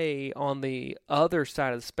way on the other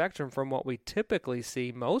side of the spectrum from what we typically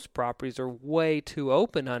see. Most properties are way too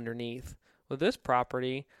open underneath. With this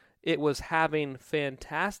property, it was having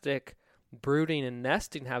fantastic brooding and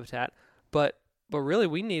nesting habitat, but really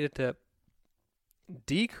we needed to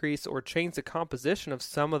decrease or change the composition of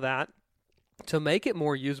some of that to make it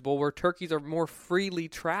more usable, where turkeys are more freely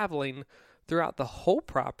traveling throughout the whole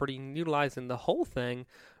property and utilizing the whole thing,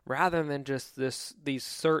 rather than just these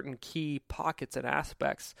certain key pockets and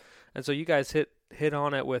aspects. And so you guys hit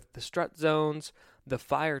on it with the strut zones, the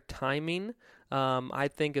fire timing. I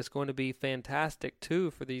think is going to be fantastic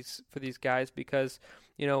too for these guys, because,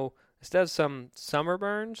 you know, instead of some summer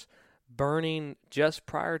burns, burning just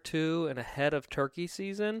prior to and ahead of turkey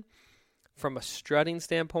season, from a strutting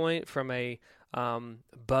standpoint, from a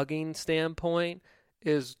bugging standpoint,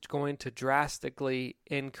 is going to drastically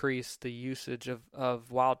increase the usage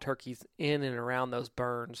of wild turkeys in and around those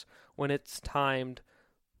burns when it's timed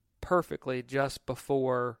perfectly just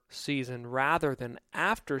before season, rather than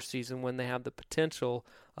after season when they have the potential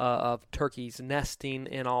of turkeys nesting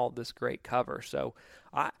in all this great cover. So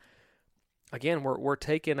we're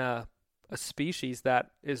taking a species that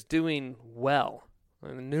is doing well,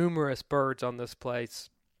 numerous birds on this place,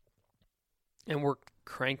 and we're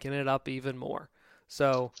cranking it up even more.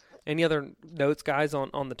 So, any other notes, guys,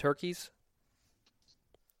 on the turkeys?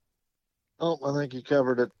 Oh, I think you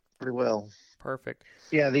covered it pretty well. Perfect.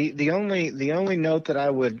 Yeah, the only note that I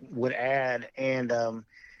would add, and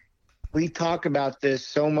we talk about this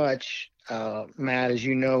so much, Matt, as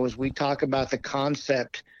you know, is we talk about the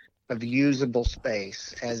concept of usable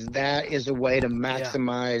space, as that is a way to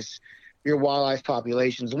maximize your wildlife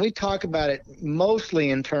populations. And we talk about it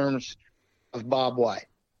mostly in terms of bobwhite,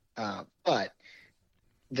 but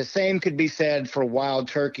the same could be said for wild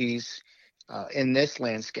turkeys. in this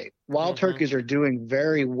landscape. Wild turkeys are doing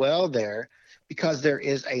very well there because there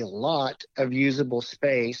is a lot of usable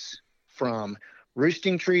space from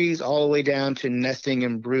roosting trees all the way down to nesting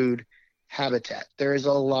and brood habitat. There is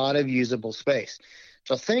a lot of usable space.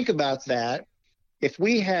 So think about that. If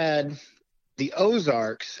we had the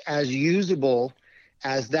Ozarks as usable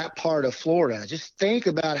as that part of Florida, just think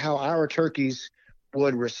about how our turkeys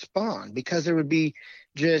would respond, because there would be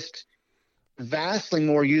just vastly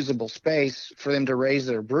more usable space for them to raise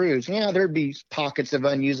their broods. Yeah, there'd be pockets of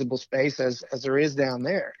unusable space as there is down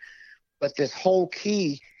there. But this whole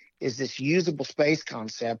key is this usable space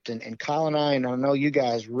concept. And Kyle and I know you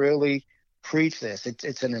guys really preach this.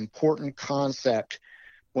 It's an important concept.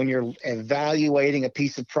 When you're evaluating a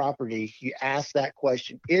piece of property, you ask that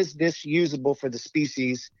question: is this usable for the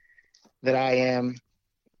species that I am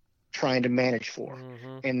trying to manage for?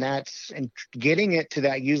 And getting it to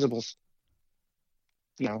that usable,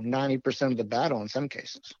 90% of the battle in some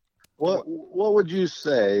cases. What would you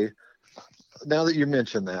say, now that you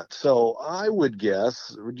mentioned that? So I would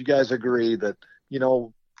guess, would you guys agree that,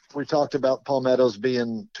 we talked about palmettos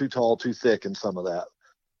being too tall, too thick, and some of that.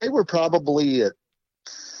 They were probably at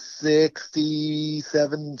 60%,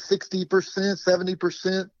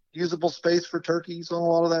 70% usable space for turkeys on a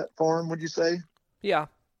lot of that farm, would you say? Yeah.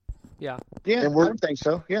 Yeah, and I would think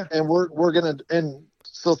so. Yeah. And we're going to, and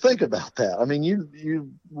so think about that. I mean,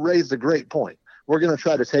 you raised a great point. We're going to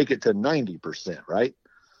try to take it to 90%, right?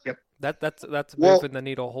 Yep. That's moving the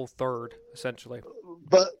needle a whole third, essentially.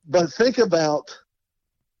 But think about,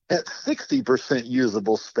 at 60%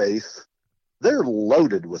 usable space, they're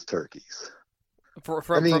loaded with turkeys.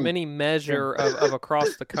 From any measure of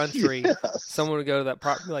across the country, yes. Someone would go to that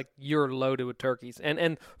property like, you're loaded with turkeys.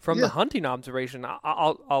 And from the hunting observation,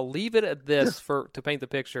 I'll leave it at this to paint the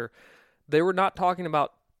picture. They were not talking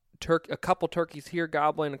about a couple turkeys here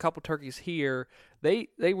gobbling, a couple turkeys here. They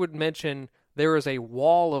would mention there is a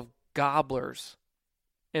wall of gobblers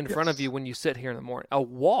in front of you when you sit here in the morning. A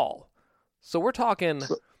wall. So we're talking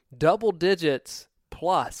double digits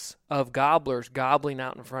plus of gobblers gobbling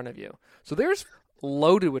out in front of you. So there's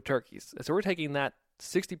loaded with turkeys. So we're taking that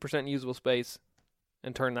 60% usable space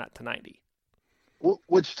and turn that to 90.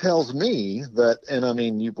 Which tells me that, and I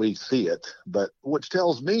mean, we see it, but which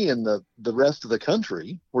tells me in the rest of the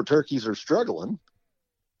country where turkeys are struggling,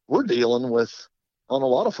 we're dealing with, on a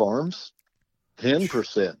lot of farms,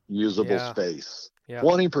 10% usable space,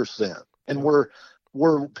 20%. And where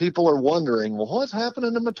people are wondering, well, what's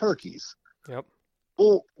happening to my turkeys? Yep.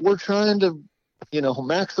 Well, we're trying to,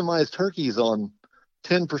 maximize turkeys on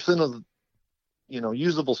 10% of,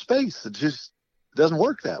 usable space. It just doesn't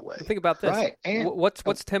work that way. Think about this. Right. And what's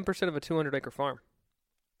 10% of a 200-acre farm?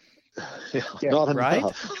 Not right?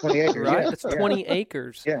 enough. 20 acres. Right? Yeah. It's 20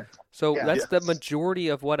 acres. Yeah. So that's the majority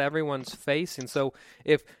of what everyone's facing. So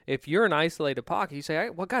if you're an isolated pocket, you say, hey,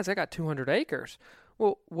 well, guys, I got 200 acres.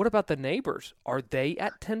 Well, what about the neighbors? Are they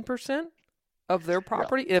at 10% of their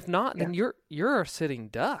property? If not, then you're a sitting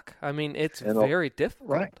duck. I mean, it's very difficult.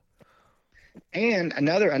 Right. And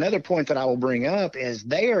another point that I will bring up is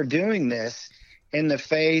they are doing this in the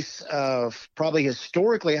face of probably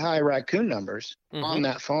historically high raccoon numbers on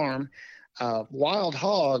that farm, wild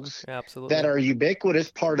hogs that are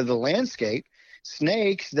ubiquitous part of the landscape,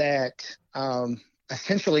 snakes that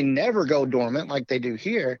essentially never go dormant like they do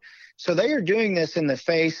here. So they are doing this in the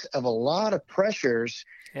face of a lot of pressures.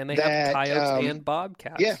 And they have coyotes and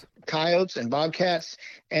bobcats. Yeah, coyotes and bobcats.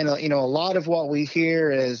 And, a lot of what we hear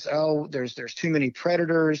is, there's too many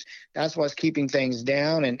predators. That's what's keeping things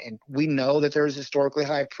down. And we know that there's historically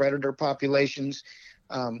high predator populations.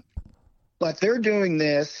 But they're doing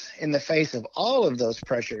this in the face of all of those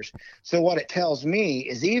pressures. So what it tells me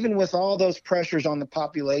is, even with all those pressures on the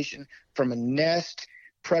population, from a nest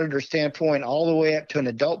predator standpoint all the way up to an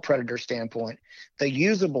adult predator standpoint, the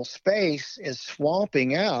usable space is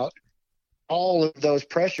swamping out all of those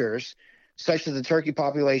pressures, such that the turkey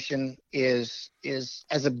population is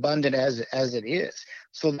as abundant as it is.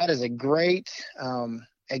 So that is a great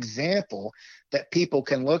example that people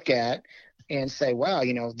can look at and say, wow,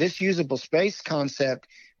 this usable space concept,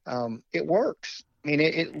 it works. I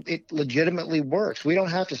mean, it legitimately works. We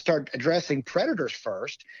don't have to start addressing predators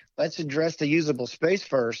first. Let's address the usable space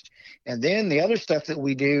first. And then the other stuff that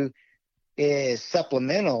we do is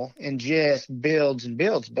supplemental and just builds and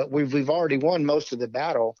builds. But we've already won most of the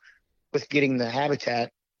battle with getting the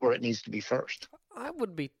habitat where it needs to be first. I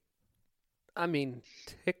would be,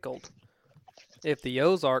 tickled if the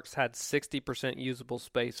Ozarks had 60% usable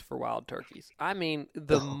space for wild turkeys. I mean,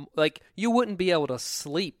 you wouldn't be able to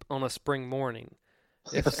sleep on a spring morning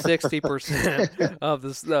if 60%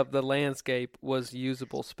 of the landscape was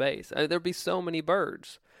usable space. There'd be so many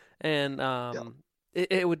birds, and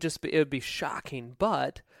it would be shocking.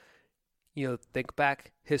 But think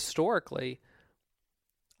back historically.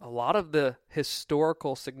 A lot of the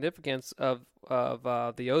historical significance of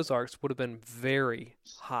the Ozarks would have been very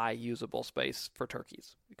high usable space for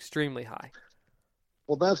turkeys, extremely high.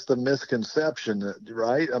 Well, that's the misconception,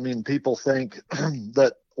 right? I mean, people think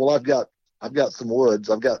that, well, I've got some woods,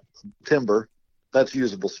 I've got timber, that's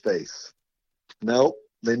usable space. No,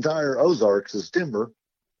 the entire Ozarks is timber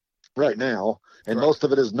right now, and most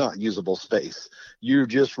of it is not usable space. You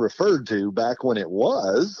just referred to back when it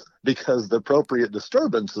was, because the appropriate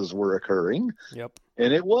disturbances were occurring. Yep.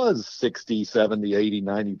 And it was 60, 70, 80,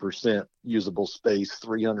 90% usable space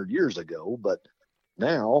 300 years ago. But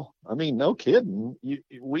now, I mean, no kidding.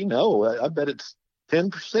 We know, I bet it's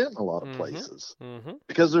 10% in a lot of places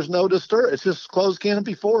because there's no it's just closed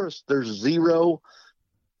canopy forest. There's zero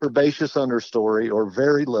herbaceous understory or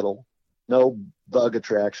very little, no bug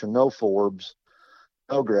attraction, no forbs,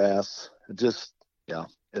 no grass.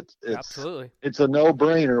 It's absolutely. It's a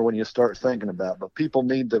no-brainer when you start thinking about it, but people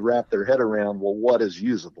need to wrap their head around, well, what is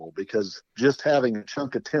usable? Because just having a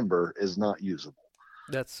chunk of timber is not usable.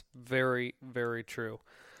 That's very, very true.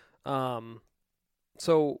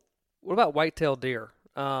 So what about white-tailed deer?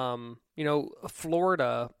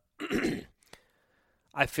 Florida,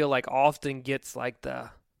 I feel like often gets like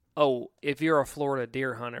if you're a Florida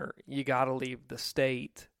deer hunter, you got to leave the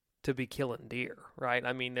state to be killing deer, right?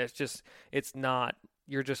 I mean, it's not,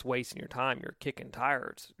 you're just wasting your time. You're kicking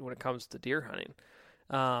tires when it comes to deer hunting.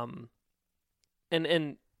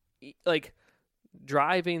 And like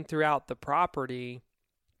driving throughout the property,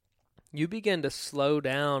 you begin to slow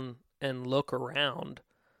down and look around.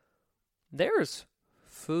 There's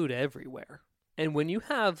food everywhere. And when you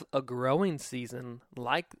have a growing season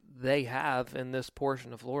like they have in this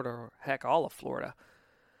portion of Florida, or heck, all of Florida,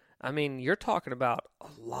 I mean, you're talking about a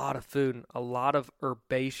lot of food and a lot of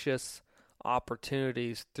herbaceous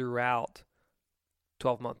opportunities throughout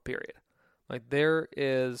 12-month period. Like, there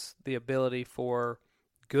is the ability for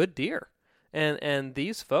good deer. And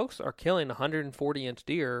these folks are killing 140-inch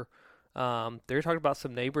deer. They're talking about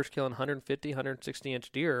some neighbors killing 150,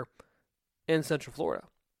 160-inch deer in Central Florida.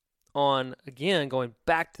 On, again, going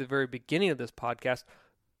back to the very beginning of this podcast,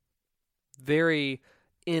 very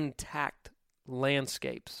intact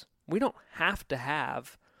landscapes. We don't have to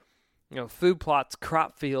have, food plots,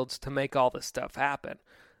 crop fields to make all this stuff happen.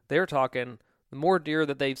 They're talking the more deer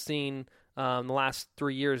that they've seen the last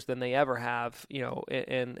 3 years than they ever have,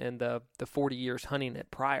 in the 40 years hunting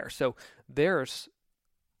it prior. So there's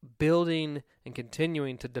building and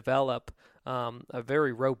continuing to develop a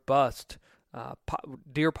very robust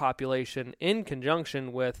deer population in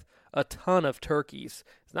conjunction with a ton of turkeys.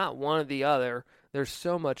 It's not one or the other. There's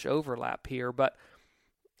so much overlap here, but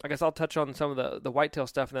I guess I'll touch on some of the whitetail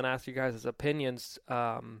stuff and then ask you guys' opinions.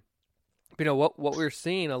 What we're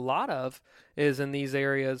seeing a lot of is in these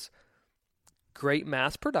areas, great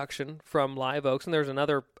mass production from live oaks, and there's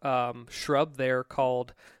another shrub there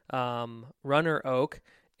called runner oak,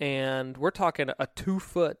 and we're talking a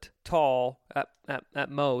 2-foot tall, at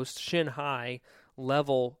most, shin-high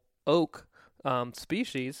level oak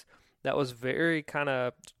species that was very kind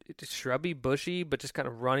of shrubby, bushy, but just kind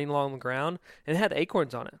of running along the ground, and it had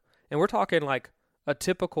acorns on it. And we're talking like a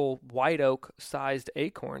typical white oak-sized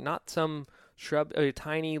acorn, not some shrub,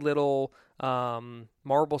 tiny little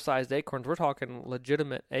marble-sized acorns. We're talking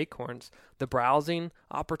legitimate acorns. The browsing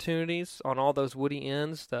opportunities on all those woody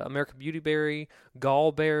ends, the American beautyberry,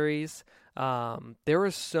 gallberries. There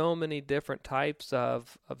were so many different types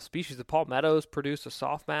of species. The palmettos produce a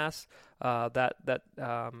softmass that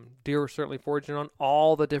deer were certainly foraging on.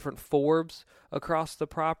 All the different forbs across the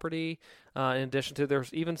property. In addition to,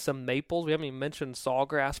 there's even some maples. We haven't even mentioned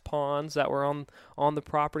sawgrass ponds that were on the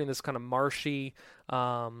property in this kind of marshy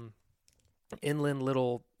inland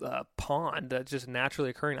little pond that's just naturally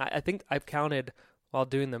occurring. I think I've counted while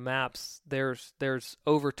doing the maps. There's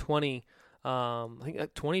over 20. I think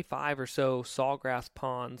like 25 or so sawgrass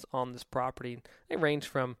ponds on this property. They range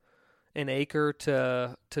from an acre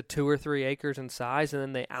to 2 or 3 acres in size, and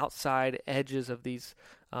then the outside edges of these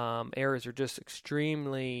areas are just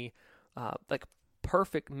extremely like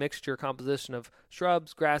perfect mixture composition of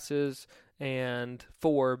shrubs, grasses, and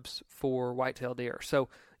forbs for whitetail deer. So,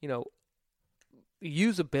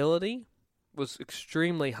 usability was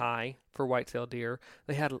extremely high for whitetail deer.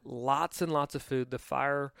 They had lots and lots of food. The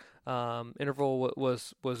fire interval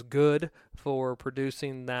was good for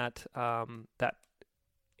producing that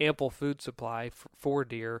ample food supply for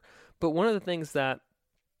deer. But one of the things that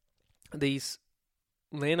these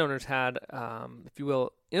landowners had, if you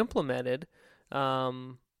will, implemented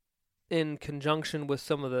in conjunction with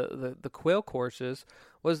some of the quail courses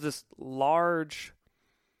was this large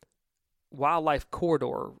wildlife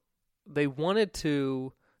corridor. They wanted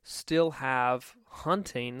to still have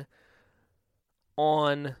hunting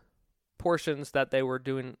on portions that they were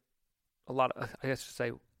doing a lot of, I guess you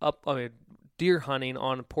say, deer hunting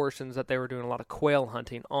on portions that they were doing a lot of quail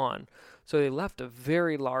hunting on. So they left a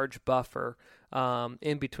very large buffer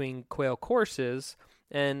in between quail courses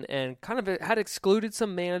and kind of had excluded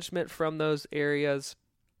some management from those areas,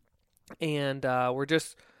 and were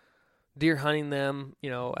just deer hunting them,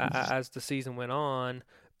 as the season went on.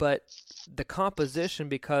 But the composition,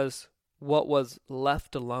 because what was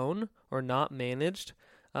left alone or not managed,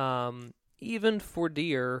 even for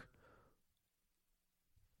deer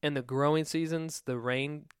in the growing seasons,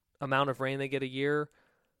 the amount of rain they get a year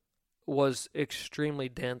was extremely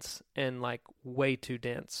dense and like way too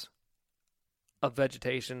dense of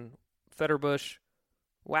vegetation. Fetterbush,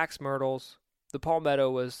 wax myrtles, the palmetto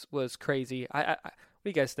was crazy. What do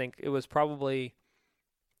you guys think? It was probably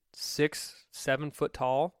 6-7 foot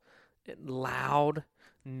tall, loud,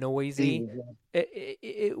 noisy.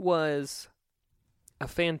 It was a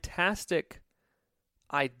fantastic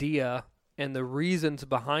idea, and the reasons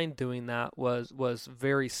behind doing that was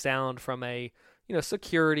very sound from a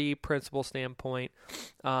security principle standpoint,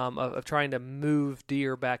 of trying to move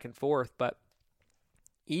deer back and forth. But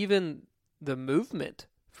even the movement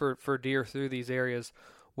for deer through these areas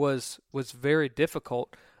was very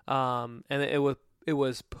difficult, and it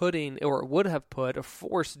was putting, or it would have put, a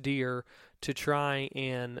forced deer to try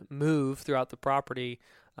and move throughout the property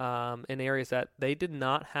in areas that they did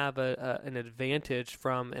not have an advantage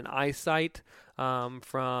from an eyesight,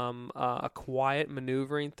 from a quiet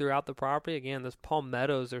maneuvering throughout the property. Again, those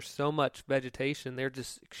palmettos, there's so much vegetation, they're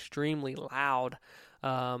just extremely loud.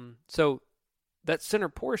 So that center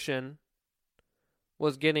portion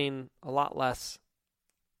was getting a lot less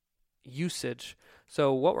usage.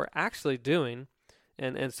 So what we're actually doing,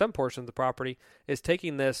 and some portions of the property, is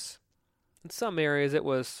taking this, in some areas it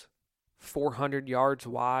was 400 yards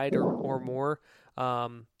wide or more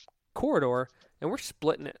corridor, and we're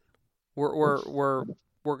splitting it.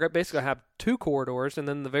 We're basically going to have two corridors, and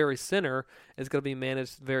then the very center is going to be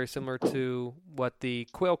managed very similar to what the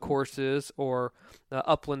quail courses or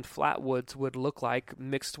upland flatwoods would look like,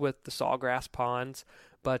 mixed with the sawgrass ponds.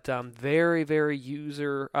 But very, very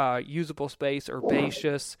usable space,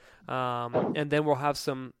 herbaceous, and then we'll have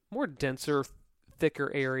some more denser,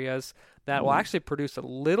 thicker areas that will actually produce a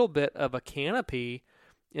little bit of a canopy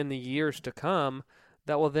in the years to come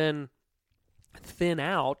that will then thin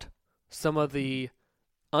out some of the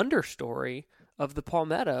understory of the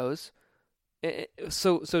palmettos,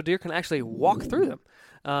 so deer can actually walk through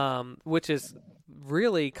them, which is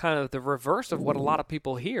really kind of the reverse of what a lot of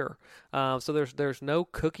people hear. So there's no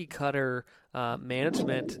cookie cutter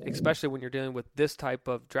management, especially when you're dealing with this type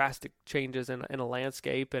of drastic changes in a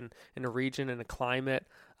landscape and in a region and a climate.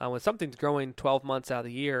 When something's growing 12 months out of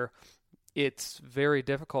the year, it's very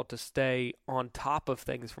difficult to stay on top of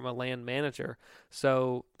things from a land manager.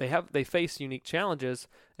 So they face unique challenges,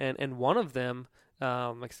 and one of them,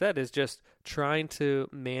 like I said, is just trying to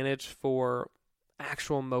manage for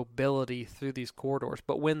actual mobility through these corridors.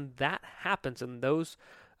 But when that happens and those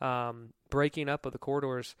breaking up of the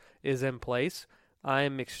corridors is in place, I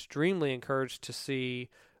am extremely encouraged to see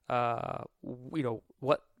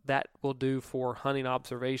what that will do for hunting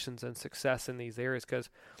observations and success in these areas, because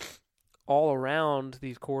all around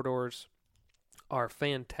these corridors are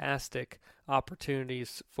fantastic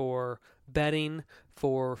opportunities for bedding,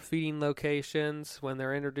 for feeding locations when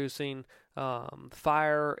they're introducing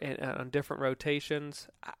fire on different rotations.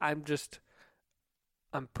 I'm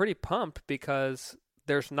pretty pumped, because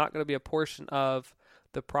there's not going to be a portion of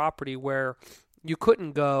the property where you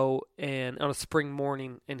couldn't go and on a spring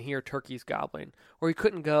morning and hear turkeys gobbling, or you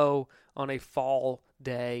couldn't go on a fall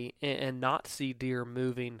day and not see deer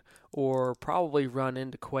moving, or probably run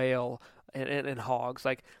into quail and hogs.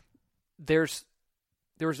 Like there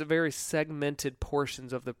was a very segmented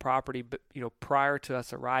portions of the property, but prior to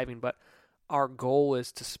us arriving. But our goal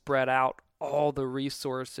is to spread out all the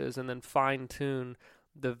resources and then fine tune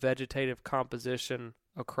the vegetative composition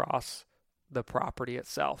across the property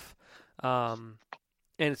itself. And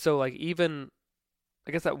so, like, even,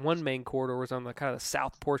 I guess that one main corridor was on the kind of the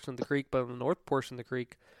south portion of the creek, but on the north portion of the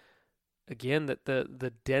creek, again, that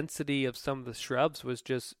the density of some of the shrubs was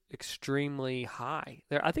just extremely high.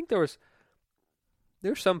 I think there's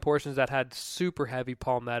some portions that had super heavy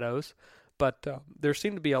palmettos, but there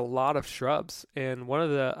seemed to be a lot of shrubs. And one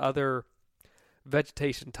of the other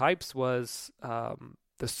vegetation types was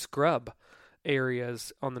scrub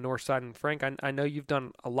areas on the north side. And Frank, I know you've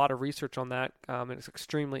done a lot of research on that, and it's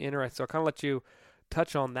extremely interesting. So I'll kind of let you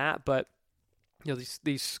touch on that. But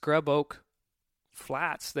these scrub oak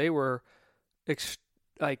flats, they were 8-10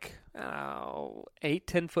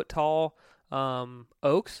 foot tall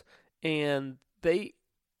oaks, and the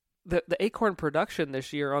acorn production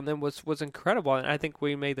this year on them was incredible. And I think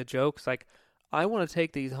we made the jokes like, I want to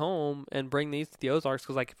take these home and bring these to the Ozarks,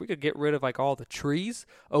 because like if we could get rid of like all the trees,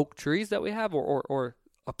 oak trees that we have, or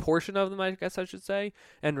a portion of them, I guess I should say,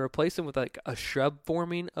 and replace them with like a shrub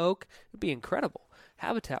forming oak, it'd be incredible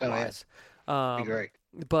habitat wise. Be great.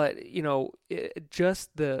 But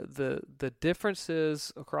just the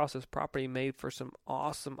differences across this property made for some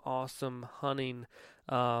awesome hunting.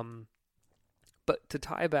 But to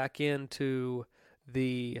tie back into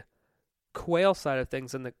the quail side of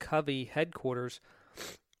things and the Covey headquarters,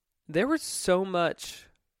 there was so much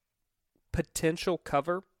potential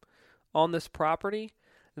cover on this property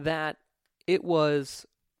that it was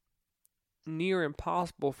near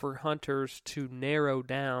impossible for hunters to narrow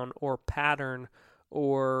down or pattern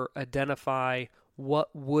or identify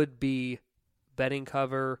what would be bedding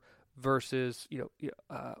cover versus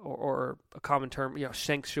or a common term,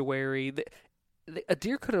 sanctuary. A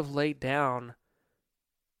deer could have laid down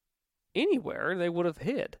anywhere they would have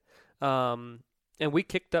hid, and we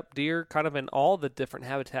kicked up deer kind of in all the different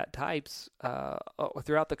habitat types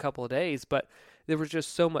throughout the couple of days, but there was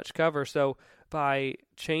just so much cover. So by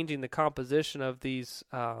changing the composition of these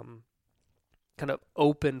kind of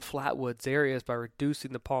open flatwoods areas, by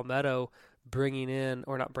reducing the palmetto,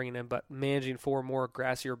 managing 4 more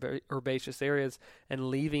grassy herbaceous areas and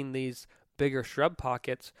leaving these bigger shrub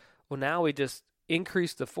pockets, well, now we just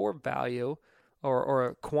increase the form value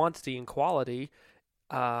or quantity and quality,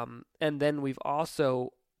 and then we've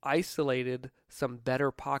also isolated some better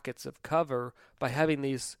pockets of cover by having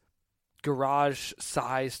these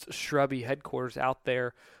garage-sized shrubby headquarters out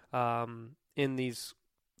there in these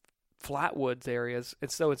flatwoods areas. And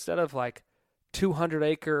so instead of like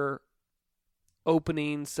 200-acre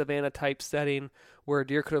opening savanna-type setting where a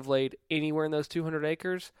deer could have laid anywhere in those 200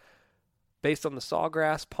 acres, based on the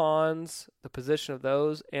sawgrass ponds, the position of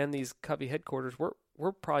those, and these Covey headquarters,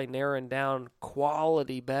 we're probably narrowing down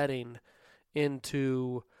quality bedding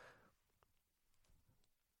into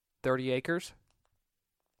 30 acres.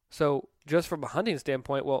 So just from a hunting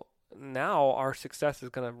standpoint, well, now our success is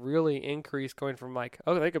going to really increase, going from like,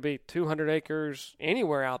 they could be 200 acres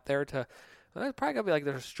anywhere out there to, it's probably going to be like,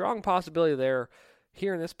 there's a strong possibility there,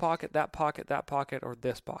 here in this pocket, that pocket, or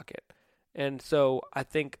this pocket. And so I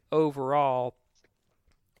think overall,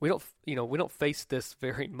 we don't face this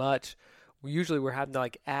very much. We're having to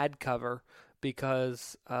like add cover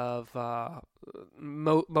because of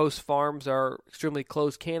most farms are extremely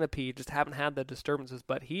close canopy, just haven't had the disturbances.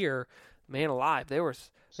 But here, man alive, there was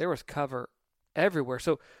cover everywhere.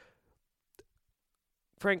 So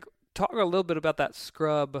Frank, talk a little bit about that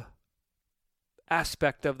scrub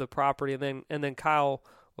aspect of the property, and then Kyle,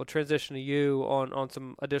 we'll transition to you on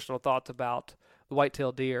some additional thoughts about the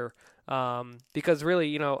whitetail deer, because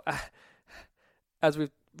really, as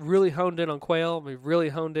we've really honed in on quail, we've really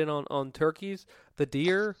honed in on turkeys, the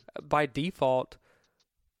deer by default,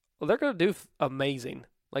 well, they're going to do amazing.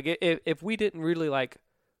 Like if we didn't really like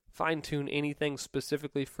fine tune anything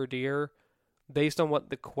specifically for deer based on what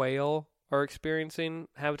the quail are experiencing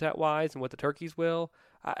habitat wise and what the turkeys will,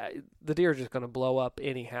 the deer are just going to blow up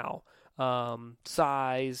anyhow.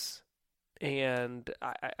 Size, and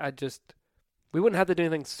we wouldn't have to do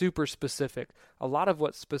anything super specific. A lot of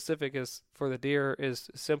what's specific is for the deer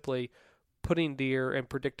is simply putting deer in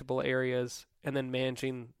predictable areas and then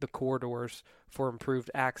managing the corridors for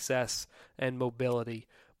improved access and mobility.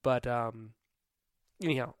 But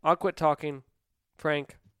anyhow, I'll quit talking.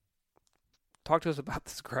 Frank, talk to us about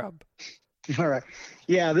the scrub. All right.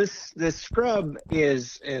 Yeah, this scrub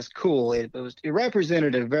is cool. It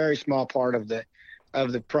represented a very small part of the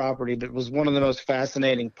property, but was one of the most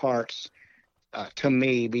fascinating parts to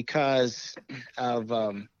me because of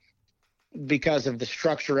the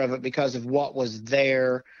structure of it, because of what was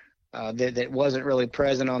there that wasn't really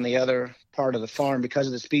present on the other part of the farm, because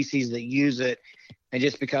of the species that use it, and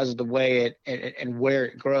just because of the way it and where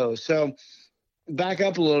it grows. So back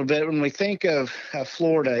up a little bit. When we think of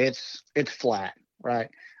Florida, it's flat, right?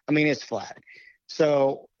 I mean, it's flat.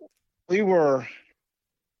 So we were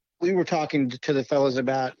talking to the fellows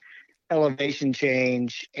about elevation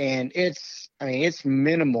change, and it's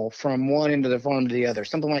minimal from one end of the farm to the other.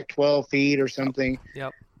 Something like 12 feet or something.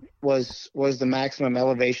 Yep. was the maximum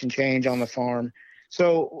elevation change on the farm.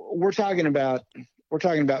 So we're talking about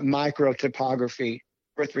micro topography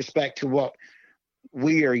with respect to what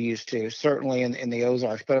we are used to, certainly in the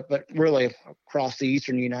Ozarks, but really across the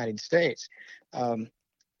eastern United States.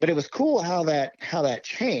 But it was cool how that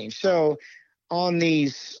changed. So on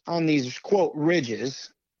these quote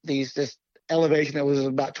ridges, this elevation that was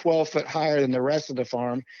about 12 foot higher than the rest of the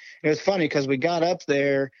farm. It was funny because we got up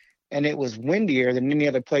there and it was windier than any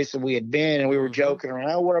other place that we had been, and we were joking around,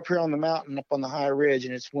 oh, we're up here on the mountain, up on the high ridge,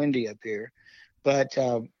 and it's windy up here. But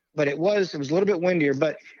it was a little bit windier.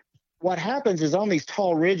 But what happens is on these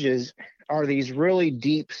tall ridges are these really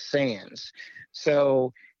deep sands.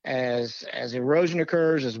 So as erosion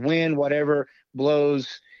occurs, as wind, whatever,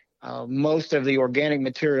 blows most of the organic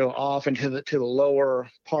material off into the lower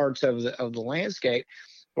parts of the landscape,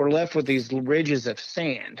 we're left with these ridges of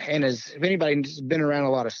sand. And if anybody's been around a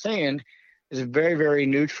lot of sand, it's very, very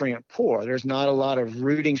nutrient poor. There's not a lot of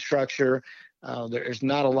rooting structure. There's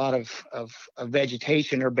not a lot of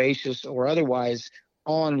vegetation, herbaceous or otherwise,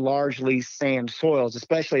 on largely sand soils,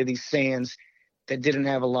 especially these sands that didn't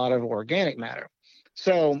have a lot of organic matter.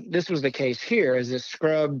 So this was the case here, as this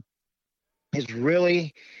scrub is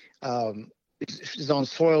really is on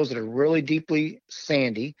soils that are really deeply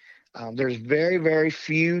sandy. There's very, very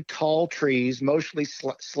few tall trees, mostly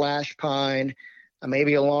slash pine,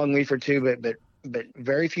 maybe a longleaf or two, but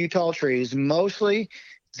very few tall trees, mostly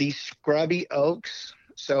these scrubby oaks.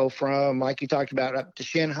 So from, like you talked about, up to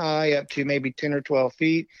shin high, up to maybe 10 or 12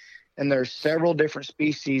 feet. And there's several different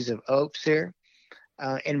species of oaks here,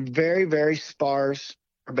 and very, very sparse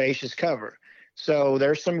herbaceous cover. So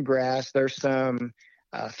there's some grass, there's some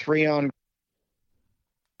 3-on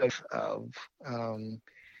of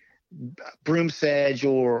broom sedge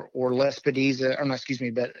or Lespedeza, or not, excuse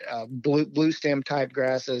me, but blue stem type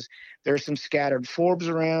grasses. There's some scattered forbs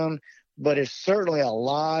around, but it's certainly a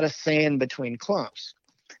lot of sand between clumps.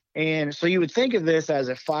 And so you would think of this as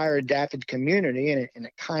a fire adapted community, and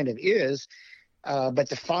it kind of is, but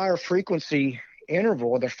the fire frequency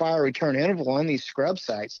interval, the fire return interval on these scrub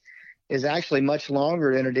sites is actually much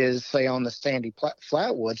longer than it is, say, on the sandy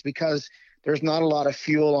flatwoods, because there's not a lot of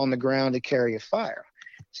fuel on the ground to carry a fire.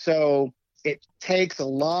 So it takes a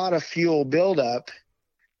lot of fuel buildup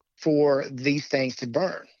for these things to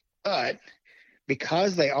burn. But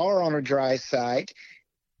because they are on a dry site,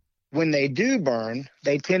 when they do burn,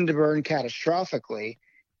 they tend to burn catastrophically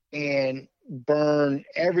and burn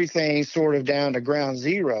everything sort of down to ground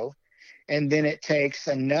zero. And then it takes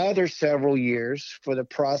another several years for the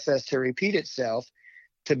process to repeat itself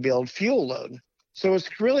to build fuel load. So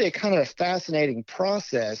it's really a kind of a fascinating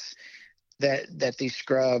process that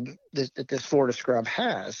this Florida scrub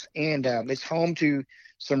has. And it's home to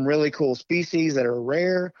some really cool species that are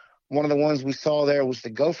rare. One of the ones we saw there was the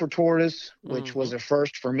gopher tortoise, which was a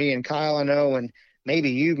first for me and Kyle, I know, and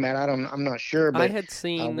maybe you, Matt. I'm not sure. But I had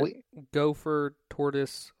seen gopher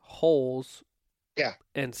tortoise holes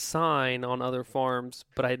and sign on other farms,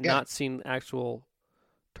 but I had not seen actual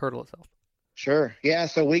turtle itself. Sure. Yeah,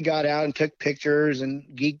 so we got out and took pictures and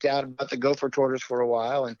geeked out about the gopher tortoise for a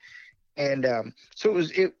while. And so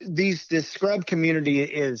this scrub community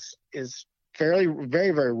is fairly,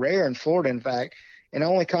 very, very rare in Florida, in fact, and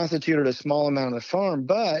only constituted a small amount of the farm,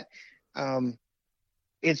 but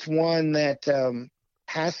it's one that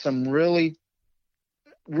has some really,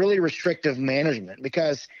 really restrictive management,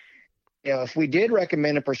 because if we did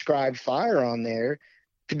recommend a prescribed fire on there,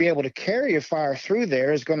 to be able to carry a fire through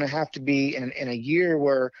there is going to have to be in a year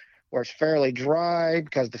where it's fairly dry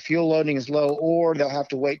because the fuel loading is low, or they'll have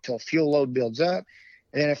to wait till fuel load builds up.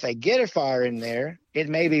 And then if they get a fire in there, it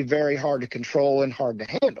may be very hard to control and hard to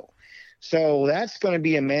handle. So that's going to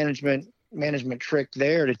be a management trick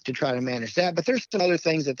there to try to manage that. But there's some other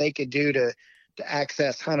things that they could do to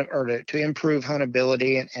access hunt, or to improve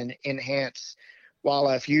huntability and enhance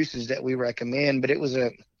wildlife uses that we recommend. But it was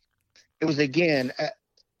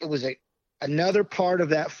another part of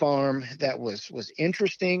that farm that was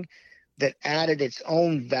interesting, that added its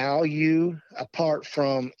own value apart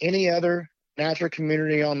from any other natural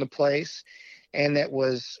community on the place, and that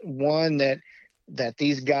was one that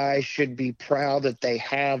these guys should be proud that they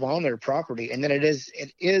have on their property, and that it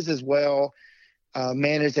is as well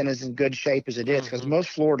managed and is in good shape as it is, because most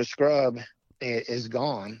Florida scrub is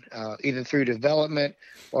gone, either through development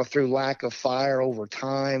or through lack of fire over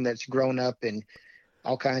time that's grown up in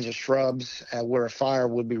all kinds of shrubs where a fire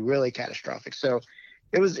would be really catastrophic. So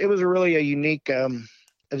it was a really unique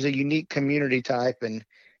community type, and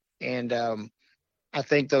I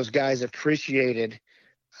think those guys appreciated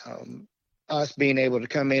us being able to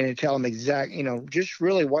come in and tell them just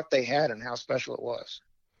really what they had and how special it was.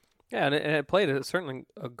 Yeah, and it played certainly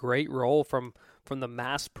a great role from the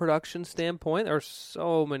mass production standpoint. There were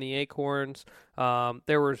so many acorns.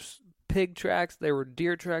 There was pig tracks, there were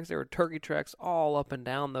deer tracks, there were turkey tracks, all up and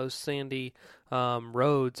down those sandy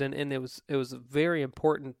roads, and it was very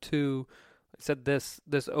important to, like I said, this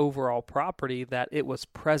overall property, that it was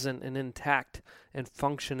present and intact and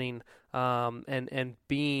functioning, and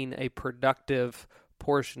being a productive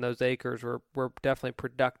portion. Those acres were definitely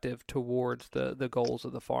productive towards the goals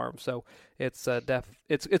of the farm. So it's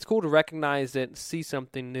it's cool to recognize it, see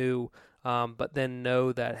something new, but then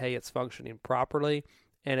know that, hey, it's functioning properly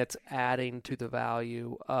and it's adding to the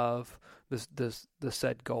value of the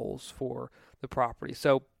said goals for the property.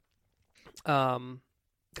 So, Kyle,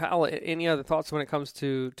 any other thoughts when it comes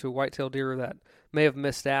to whitetail deer that may have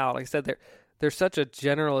missed out? Like I said, they're such a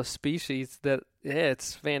generalist species that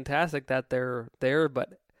it's fantastic that they're there,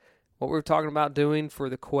 but what we're talking about doing for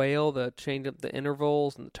the quail, the change up the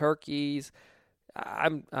intervals and the turkeys,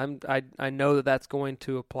 I know that's going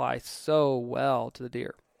to apply so well to the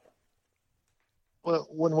deer. Well,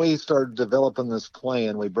 when we started developing this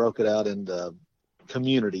plan, we broke it out into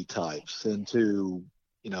community types, into,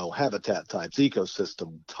 habitat types,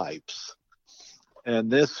 ecosystem types.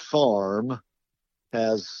 And this farm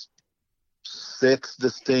has 6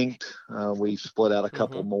 distinct, we split out a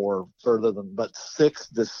couple more further than, but 6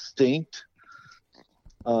 distinct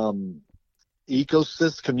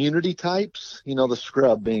ecosystem community types, the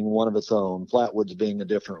scrub being one of its own, flatwoods being a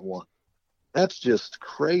different one. That's just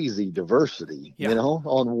crazy diversity,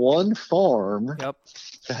 on one farm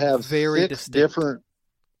to have very 6 distinct. Different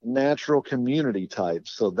natural community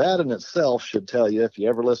types. So that in itself should tell you, if you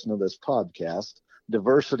ever listen to this podcast,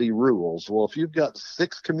 diversity rules. Well, if you've got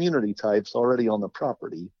 6 community types already on the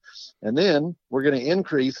property, and then we're going to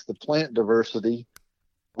increase the plant diversity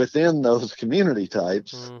within those community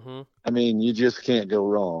types, I mean, you just can't go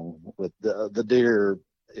wrong with the deer.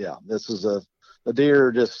 Yeah, the deer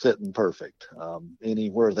are just sitting perfect.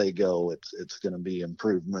 Anywhere they go, it's going to be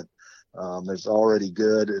improvement. It's already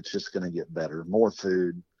good. It's just going to get better. More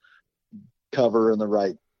food, cover in the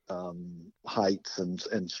right heights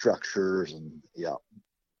and structures, and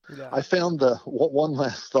I found one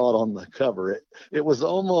last thought on the cover. It was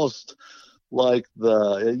almost like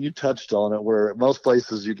you touched on it, where most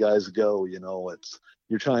places you guys go,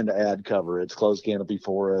 you're trying to add cover. It's closed canopy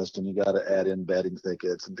forest, and you got to add in bedding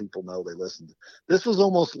thickets, and people know they listen. This was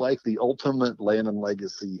almost like the ultimate Land and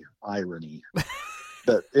Legacy irony.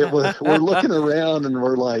 That we're looking around and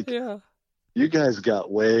we're like, you guys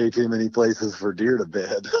got way too many places for deer to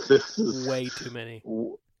bed. This is way too many.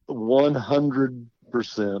 100%,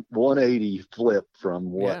 180 flip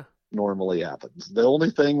from what normally happens. The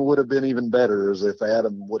only thing would have been even better is if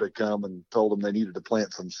Adam would have come and told them they needed to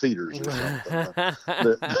plant some cedars or something.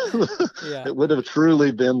 It would have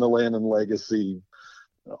truly been the Land and Legacy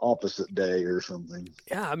opposite day or something.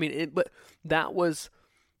 Yeah, I mean, but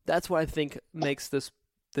that's what I think makes this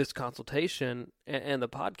consultation and the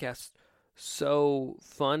podcast so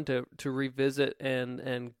fun to revisit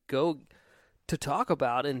and go to talk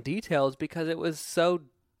about in details, because it was so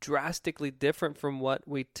drastically different from what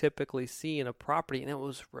we typically see in a property, and it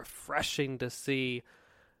was refreshing to see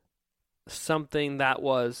something that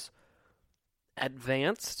was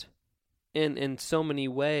advanced in so many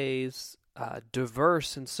ways,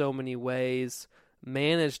 diverse in so many ways,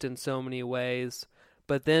 managed in so many ways,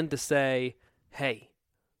 but then to say, hey,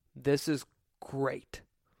 this is great.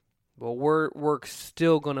 Well, we're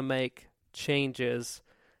still going to make changes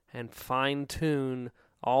and fine-tune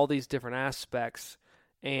all these different aspects.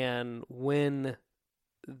 And when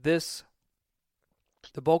the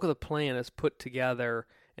bulk of the plan is put together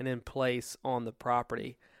and in place on the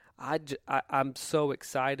property, I'm so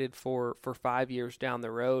excited for 5 years down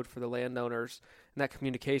the road for the landowners and that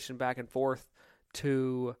communication back and forth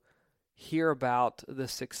to hear about the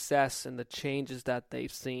success and the changes that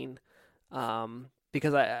they've seen.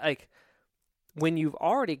 Because when you've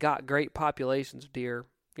already got great populations of deer,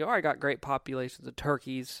 you already got great populations of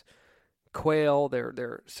turkeys, quail,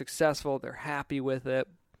 they're successful, they're happy with it.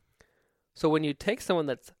 So when you take someone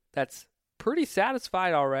that's pretty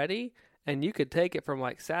satisfied already, and you could take it from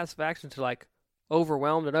like satisfaction to like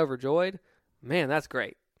overwhelmed and overjoyed, man, that's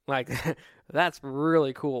great. Like that's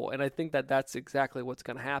really cool. And I think that's exactly what's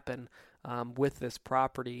going to happen with this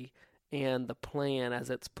property and the plan as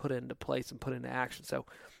it's put into place and put into action. So,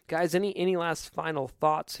 guys, any last final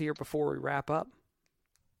thoughts here before we wrap up?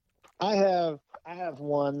 I have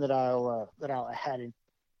one that I'll add in,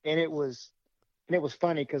 and it was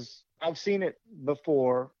funny because I've seen it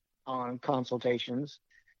before on consultations,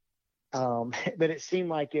 but it seemed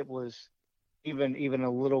like it was even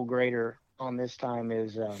a little greater on this time.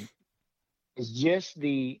 Is just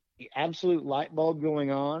the absolute light bulb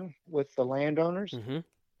going on with the landowners.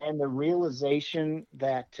 and the realization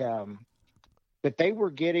that that they were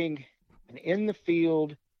getting an in the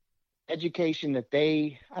field education that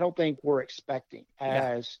I don't think were expecting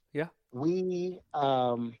as we,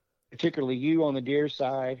 particularly you on the deer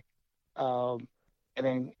side, and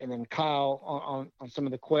then Kyle on some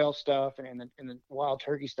of the quail stuff and the wild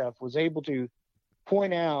turkey stuff, was able to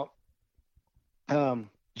point out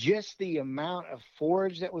just the amount of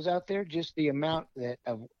forage that was out there, just the amount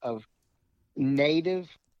of native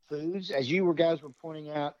foods. As you guys were pointing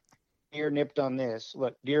out, deer nipped on this,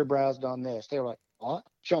 look, deer browsed on this. They were like, what?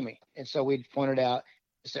 Show me. And so we pointed out,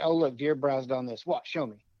 said, oh, look, deer browsed on this. What? Show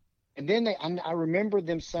me. And then I remember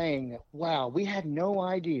them saying that, wow, we had no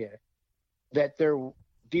idea that their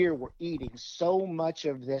deer were eating so much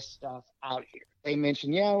of this stuff out here. They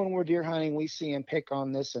mentioned, when we're deer hunting, we see them pick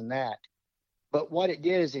on this and that. But what it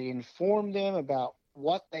did is it informed them about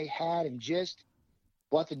what they had and just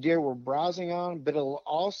what the deer were browsing on, but it'll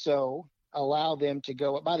also allow them to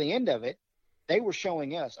go, by the end of it, they were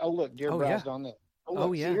showing us, oh, look, deer browsed on this. Oh,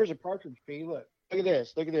 look, see, here's a partridge pea. Look at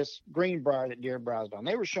this. Look at this greenbrier that deer browsed on.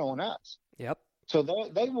 They were showing us. Yep. So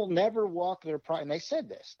they will never walk their property. And they said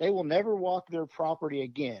this. They will never walk their property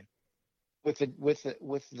again with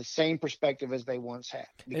the same perspective as they once had,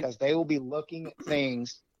 because they will be looking at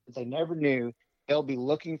things that they never knew. They'll be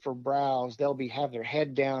looking for browse. They'll have their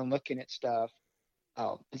head down looking at stuff.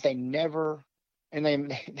 They never, and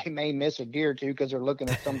they may miss a deer too because they're looking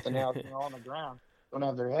at something else on the ground, don't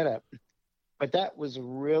have their head up. But that was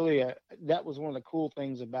really that was one of the cool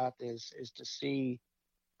things about this, is to see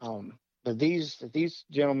that these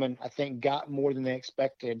gentlemen, I think, got more than they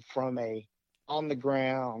expected from a on the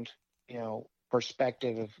ground,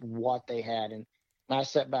 perspective of what they had. And I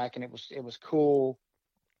sat back, and it was cool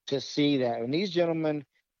to see that. And these gentlemen,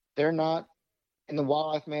 they're not in the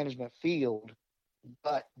wildlife management field,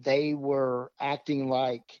 but they were acting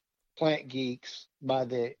like plant geeks by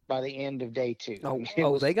the end of day 2.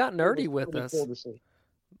 They got nerdy with us. Cool to see.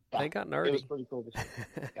 They got nerdy. It was pretty cool to see.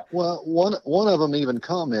 Yeah. Well, one of them even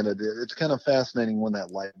commented, it's kind of fascinating when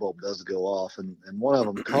that light bulb does go off, and one of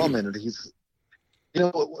them commented,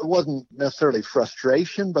 it wasn't necessarily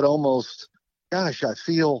frustration, but almost, gosh, I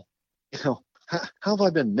feel, how have I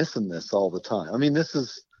been missing this all the time? I mean, this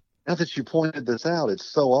is, now that you pointed this out, it's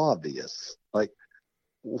so obvious. Like,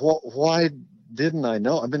 why didn't I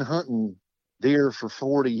know? I've been hunting deer for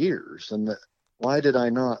 40 years, and why did I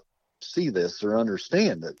not see this or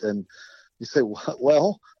understand it? And you say,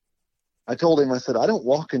 well, I told him, I said, I don't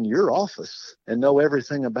walk in your office and know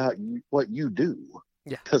everything about what you do.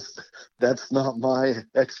 Yeah. Because that's not my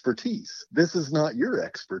expertise. This is not your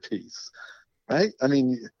expertise, right? I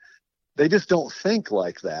mean, they just don't think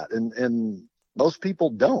like that. And most people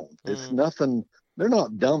don't. It's nothing. They're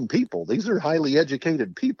not dumb people. These are highly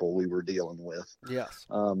educated people we were dealing with. Yes.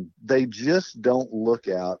 They just don't look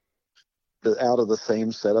out of the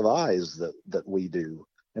same set of eyes that we do.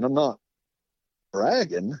 And I'm not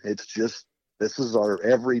bragging. It's just, this is our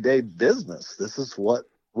everyday business. This is what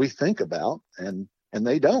we think about, and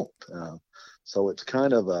they don't. So it's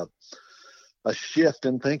kind of a shift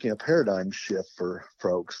in thinking, a paradigm shift for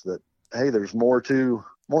folks that, hey, there's more to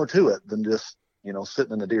it than just,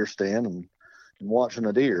 sitting in a deer stand and watching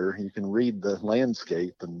a deer. You can read the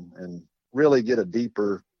landscape and really get a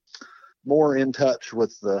deeper, more in touch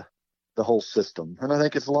with the whole system. And I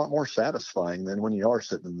think it's a lot more satisfying than when you are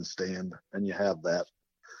sitting in the stand and you have that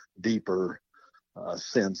deeper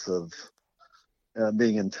sense of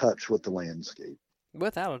being in touch with the landscape.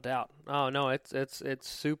 Without a doubt. Oh no, it's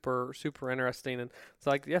super, super interesting. And it's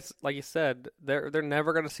like, yes, like you said, they're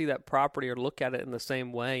never going to see that property or look at it in the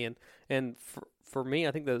same way. And for me,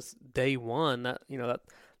 I think that's day one,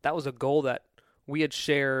 that was a goal that we had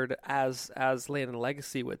shared as Land and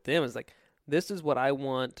Legacy with them. Is like, this is what I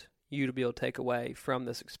want you to be able to take away from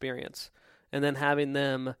this experience. And then having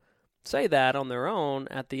them say that on their own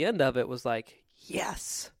at the end of it was like,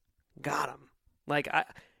 yes, got them. Like,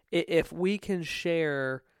 if we can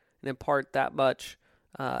share and impart that much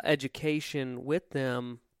education with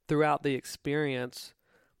them throughout the experience,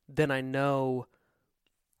 then I know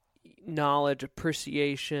knowledge,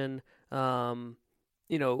 appreciation, they're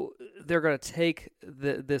going to take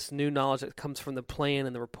this new knowledge that comes from the plan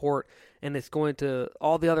and the report, and it's going to,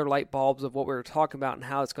 all the other light bulbs of what we were talking about and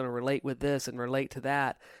how it's going to relate with this and relate to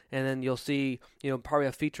that. And then you'll see, probably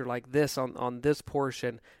a feature like this on this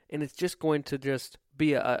portion, and it's just going to just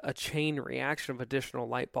be a chain reaction of additional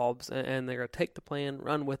light bulbs, and they're going to take the plan,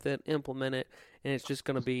 run with it, implement it, and it's just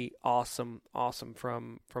going to be awesome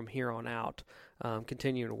from here on out,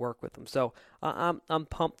 continuing to work with them. So I'm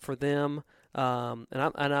pumped for them. And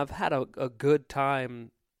I've had a good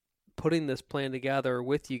time putting this plan together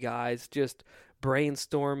with you guys, just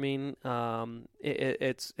brainstorming.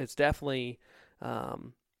 It's definitely,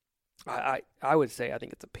 I would say I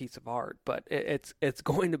think it's a piece of art, but it's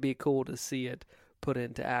going to be cool to see it put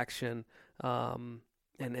into action,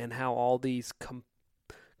 and how all these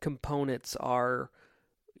components are,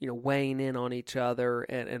 weighing in on each other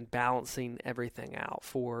and balancing everything out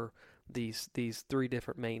for these three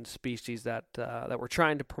different main species that we're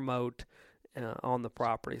trying to promote on the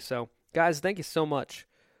property. So, guys, thank you so much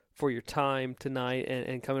for your time tonight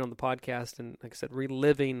and coming on the podcast and, like I said,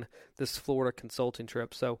 reliving this Florida consulting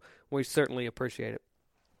trip. So we certainly appreciate it.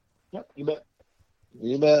 Yep, you bet.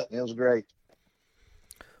 You bet. It was great.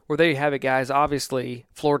 Well, there you have it, guys. Obviously,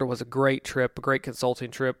 Florida was a great trip, a great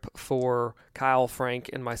consulting trip for Kyle, Frank,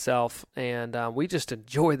 and myself, and we just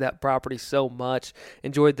enjoyed that property so much,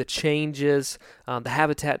 enjoyed the changes, the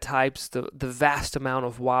habitat types, the vast amount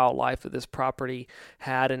of wildlife that this property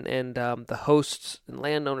had, and the hosts and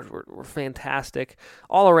landowners were fantastic.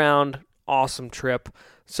 All around, awesome trip.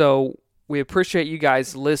 So we appreciate you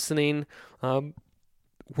guys listening.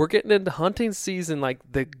 We're getting into hunting season, like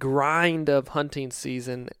the grind of hunting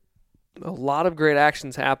season. A lot of great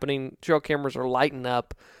actions happening. Trail cameras are lighting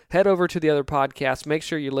up. Head over to the other podcast. Make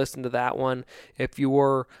sure you listen to that one if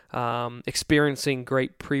you're experiencing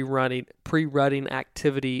great pre-rutting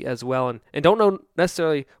activity as well, and don't know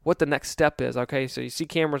necessarily what the next step is. Okay, so you see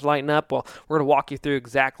cameras lighting up. Well, we're going to walk you through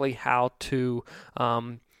exactly how to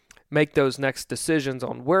make those next decisions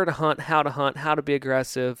on where to hunt, how to be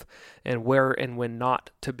aggressive, and where and when not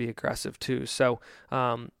to be aggressive too. So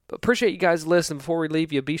appreciate you guys listening. Before we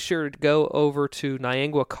leave you, be sure to go over to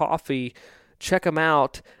Niangua Coffee. Check them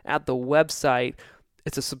out at the website.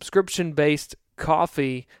 It's a subscription-based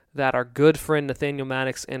coffee that our good friend Nathaniel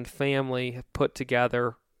Maddox and family have put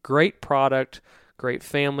together. Great product, great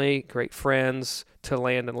family, great friends to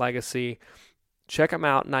Land and Legacy. Check them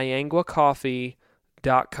out,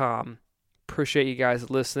 NianguaCoffee.com. Appreciate you guys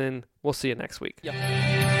listening. We'll see you next week.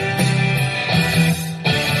 Yep.